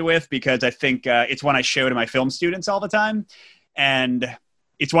to end with, because I think it's one I show to my film students all the time, and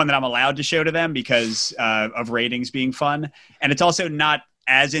it's one that I'm allowed to show to them because of ratings being fun. And it's also not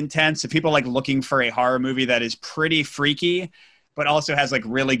as intense. If people are like looking for a horror movie that is pretty freaky, but also has like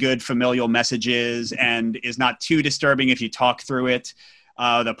really good familial messages and is not too disturbing if you talk through it.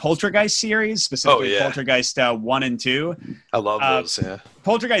 The Poltergeist series, specifically Poltergeist 1 and 2. I love those, yeah.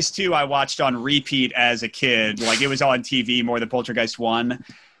 Poltergeist 2 I watched on repeat as a kid. Like, it was on TV more than Poltergeist 1.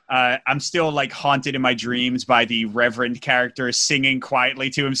 I'm still like haunted in my dreams by the Reverend character singing quietly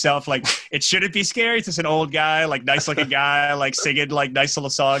to himself. Like, it shouldn't be scary. It's just an old guy, like nice looking guy, like singing like nice little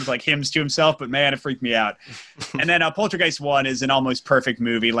songs, like hymns to himself. But man, it freaked me out. And then Poltergeist 1 is an almost perfect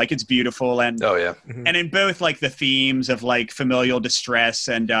movie. Like, it's beautiful. And and in both like the themes of like familial distress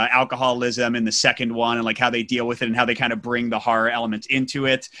and alcoholism in the second one, and like how they deal with it and how they kind of bring the horror element into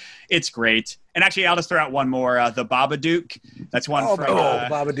it. It's great. And actually, I'll just throw out one more. The Babadook. That's one from...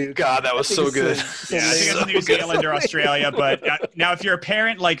 Babadook. God, that was so good. I think it's in New Zealand or Australia. But now, if you're a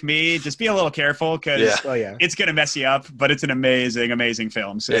parent like me, just be a little careful because it's going to mess you up. But it's an amazing, amazing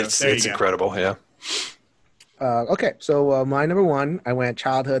film. So it's incredible, yeah. Okay, so my number one, I went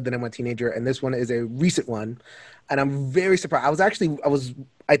childhood, then I went teenager, and this one is a recent one. And I'm very surprised. I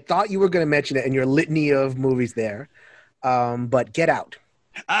thought you were going to mention it in your litany of movies there. But Get Out.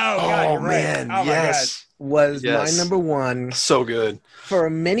 Oh, God, you're right. Man, yes. Was my number one. So good. For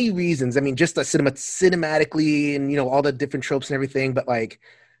many reasons. I mean, just cinematically and, all the different tropes and everything. But, like,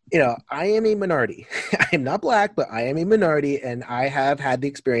 I am a minority. I am not black, but I am a minority. And I have had the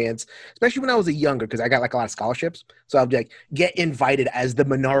experience, especially when I was younger, because I got, like, a lot of scholarships. So I'll like get invited as the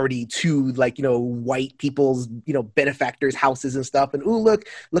minority to, like, white people's, benefactors' houses and stuff. And, look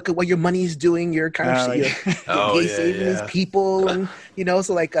at what your money's doing. You're kind of saving these people. And,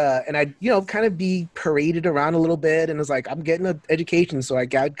 so like, and I, kind of be paraded around a little bit. And it's like, I'm getting an education. So I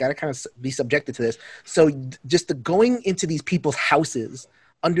got to kind of be subjected to this. So just the going into these people's houses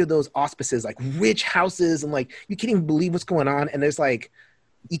under those auspices, like rich houses, and like, you can't even believe what's going on. And there's like,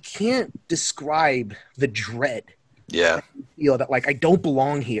 you can't describe the dread. Yeah. That like, I don't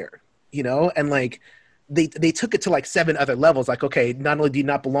belong here, and like, they took it to like 7 other levels. Like, okay, not only do you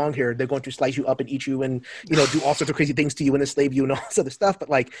not belong here, they're going to slice you up and eat you and, do all sorts of crazy things to you and enslave you and all this other stuff. But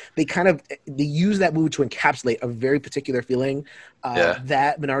like, they use that movie to encapsulate a very particular feeling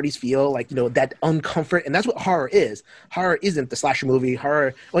that minorities feel, like, that uncomfort. And that's what horror is. Horror isn't the slasher movie.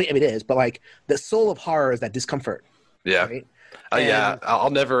 Horror, well, I mean, it is, but like the soul of horror is that discomfort. Yeah. Right? I'll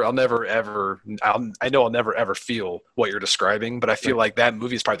never ever feel what you're describing, but I feel like that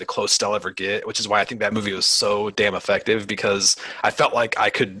movie is probably the closest I'll ever get, which is why I think that movie was so damn effective, because I felt like I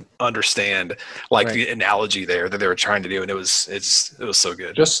could understand the analogy there that they were trying to do, and it was so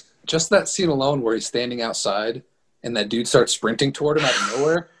good. Just that scene alone where he's standing outside and that dude starts sprinting toward him out of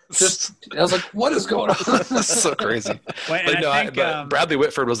nowhere. I was like, what is going on? That's so crazy. But Bradley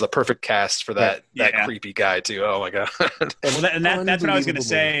Whitford was the perfect cast for that creepy guy too. Oh my God. Well, that's what I was going to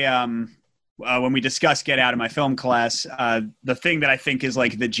say. When we discussed Get Out in my film class, the thing that I think is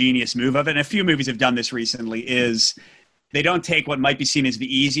like the genius move of it, and a few movies have done this recently, is they don't take what might be seen as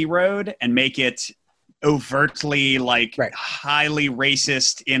the easy road and make it overtly like highly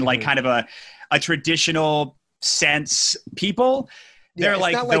racist in like kind of a traditional sense people. They're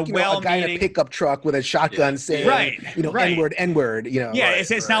like not the a guy in a pickup truck with a shotgun saying, N-word.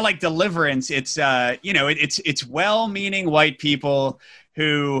 It's not like Deliverance. It's it's well-meaning white people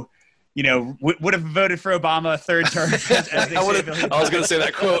who would have voted for Obama a third term. I was going to say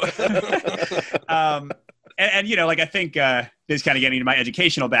that quote. I think this is kind of getting into my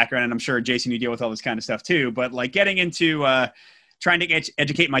educational background, and I'm sure Jason, you deal with all this kind of stuff too. But like getting into trying to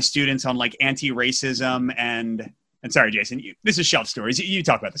educate my students on like anti-racism and and sorry, Jason, this is Shelf Stories. You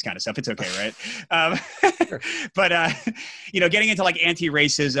talk about this kind of stuff. It's okay, right? But, getting into like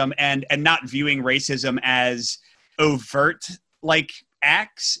anti-racism and not viewing racism as overt, like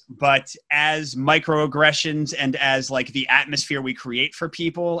acts, but as microaggressions and as like the atmosphere we create for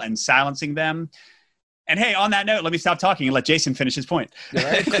people and silencing them. And hey, on that note, let me stop talking and let Jason finish his point.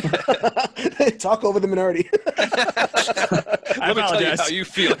 Right? Talk over the minority. Let me tell you how you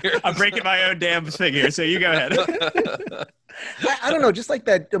feel here. I'm breaking my own damn thing here, so you go ahead. I don't know, just like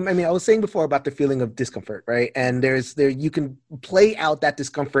that. I mean, I was saying before about the feeling of discomfort, right? And you can play out that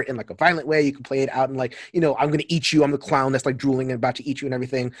discomfort in like a violent way. You can play it out in like, I'm going to eat you. I'm the clown that's like drooling and about to eat you and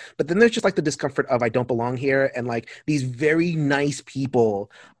everything. But then there's just like the discomfort of I don't belong here. And like these very nice people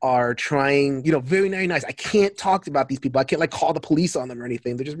are trying, very, very nice. I can't talk about these people. I can't like call the police on them or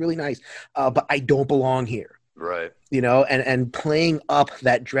anything. They're just really nice. But I don't belong here. Right. And playing up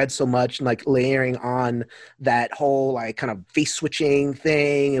that dread so much and like layering on that whole like kind of face switching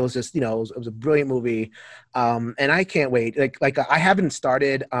thing. It was just, it was a brilliant movie. And I can't wait. Like I haven't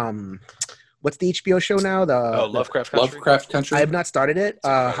started, what's the HBO show now? Lovecraft Country. Lovecraft Country. I have not started it.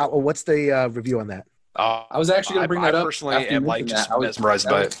 What's the review on that? I was actually going to bring that up. I personally am like just mesmerized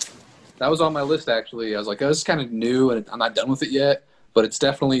by it. That was on my list, actually. I was like, oh, this is kind of new, and I'm not done with it yet, but it's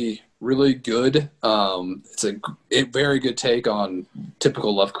definitely really good. It's a very good take on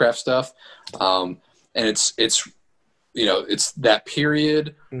typical Lovecraft stuff, and it's that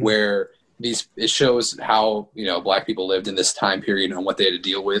period where it shows how Black people lived in this time period and what they had to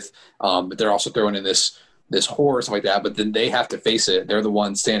deal with. But they're also throwing in this horror stuff like that. But then they have to face it. They're the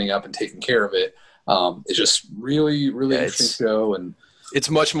ones standing up and taking care of it. It's just really, really interesting show. And it's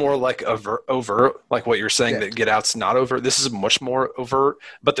much more like overt, like what you're saying, that Get Out's not overt. This is much more overt,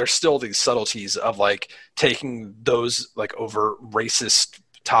 but there's still these subtleties of like taking those like overt racist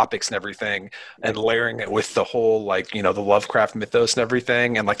topics and everything and layering it with the whole like the Lovecraft mythos and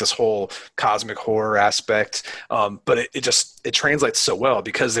everything and like this whole cosmic horror aspect. But it translates so well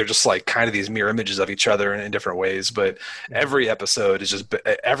because they're just like kind of these mirror images of each other in different ways. But every episode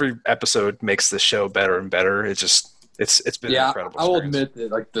makes the show better and better. It's been an incredible experience. I will admit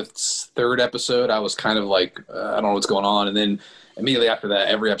that like the third episode, I was kind of like, I don't know what's going on. And then immediately after that,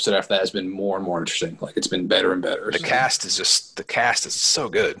 every episode after that has been more and more interesting. Like it's been better and better. The cast is so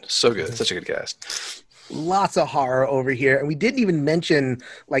good. So good. Such a good cast. Lots of horror over here. And we didn't even mention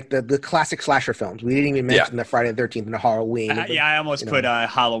like the classic slasher films. We didn't even mention the Friday the 13th and the Halloween. I almost put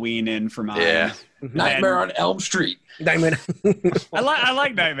Halloween in for mine. Yeah. Nightmare on Elm Street. Nightmare. I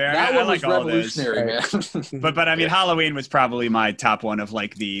like Nightmare. That one was like revolutionary, man. But I mean, Halloween was probably my top one of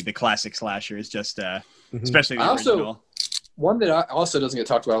like the classic slashers, just especially the original. One that also doesn't get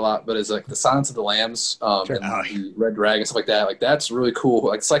talked about a lot, but is like the Silence of the Lambs, and the Red Dragon, stuff like that. Like that's really cool,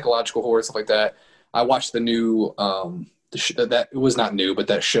 like psychological horror, stuff like that. I watched the new that it was not new, but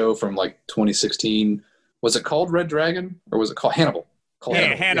that show from like 2016. Was it called Red Dragon or was it called Hannibal?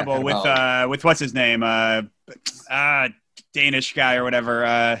 Hannibal with what's his name? Danish guy or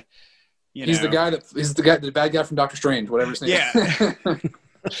whatever. He's the bad guy from Doctor Strange, whatever his name. Yeah.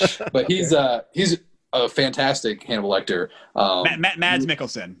 But he's a fantastic Hannibal Lecter. Mads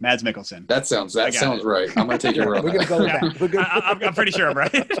Mikkelsen. That sounds right. I'm gonna take your word. We're gonna go with that. I'm pretty sure I'm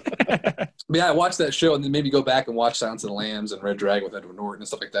right. Yeah, I watched that show and then maybe go back and watch Silence of the Lambs and Red Dragon with Edward Norton and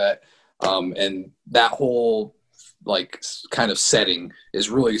stuff like that. And that whole like kind of setting is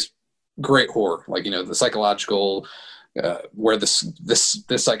really great horror. Like the psychological, where this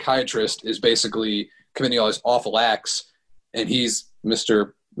psychiatrist is basically committing all these awful acts, and he's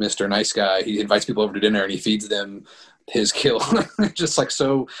Mr. Nice Guy. He invites people over to dinner and he feeds them his kill. Just like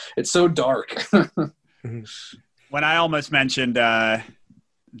it's so dark. When I almost mentioned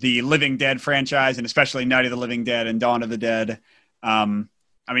the Living Dead franchise, and especially Night of the Living Dead and Dawn of the Dead, I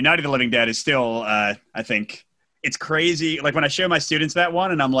mean, Night of the Living Dead is still, I think, it's crazy. Like when I show my students that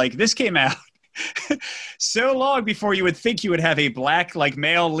one, and I'm like, this came out so long before you would think you would have a black like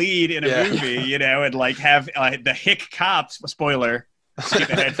male lead in a movie, and like have the hick cops. Spoiler. Skip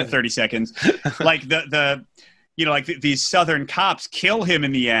ahead for 30 seconds. Like these Southern cops kill him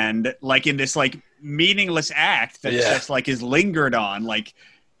in the end, like in this like meaningless act that just like is lingered on. Like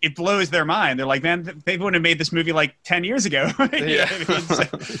it blows their mind. They're like, man, they wouldn't have made this movie like 10 years ago. Anyway, I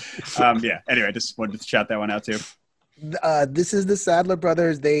just wanted to shout that one out too. This is the Sadler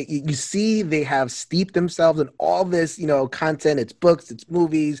brothers. You see they have steeped themselves in all this, content. It's books, it's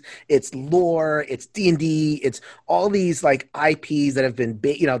movies, it's lore, it's D&D, it's all these like IPs that have been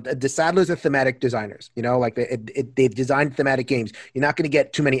big. The Sadlers are thematic designers. Like they've designed thematic games. You're not going to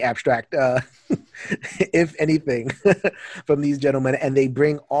get too many abstract if anything, from these gentlemen. And they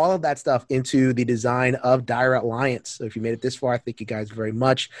bring all of that stuff into the design of Dire Alliance. So if you made it this far, thank you guys very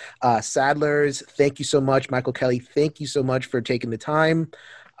much. Sadlers, thank you so much. Michael Kelly, thank you so much for taking the time.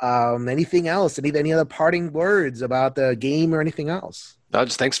 Anything else? Any other parting words about the game or anything else? No,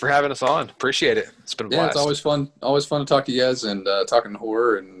 just thanks for having us on. Appreciate it. It's been a blast. It's always fun. Always fun to talk to you guys and talking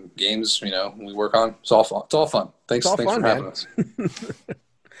horror and games. We work on. It's all fun. It's all fun. Thanks for having us.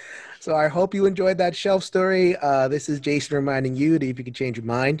 So I hope you enjoyed that shelf story. This is Jason reminding you that if you can change your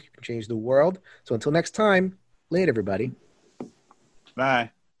mind, you can change the world. So until next time, later, everybody.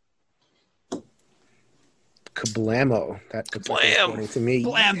 Bye. Kablamo. That looks like funny to me.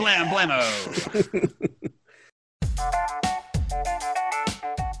 Blam, blam, blammo.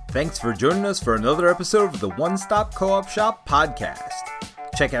 Thanks for joining us for another episode of the One Stop Co-op Shop podcast.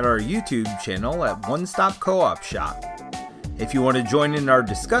 Check out our YouTube channel at One Stop Co-op Shop. If you want to join in our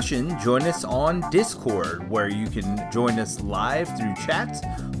discussion, join us on Discord, where you can join us live through chats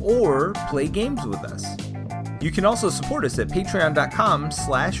or play games with us. You can also support us at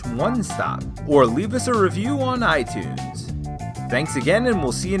patreon.com/onestop or leave us a review on iTunes. Thanks again, and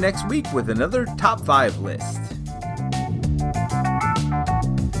we'll see you next week with another Top 5 list.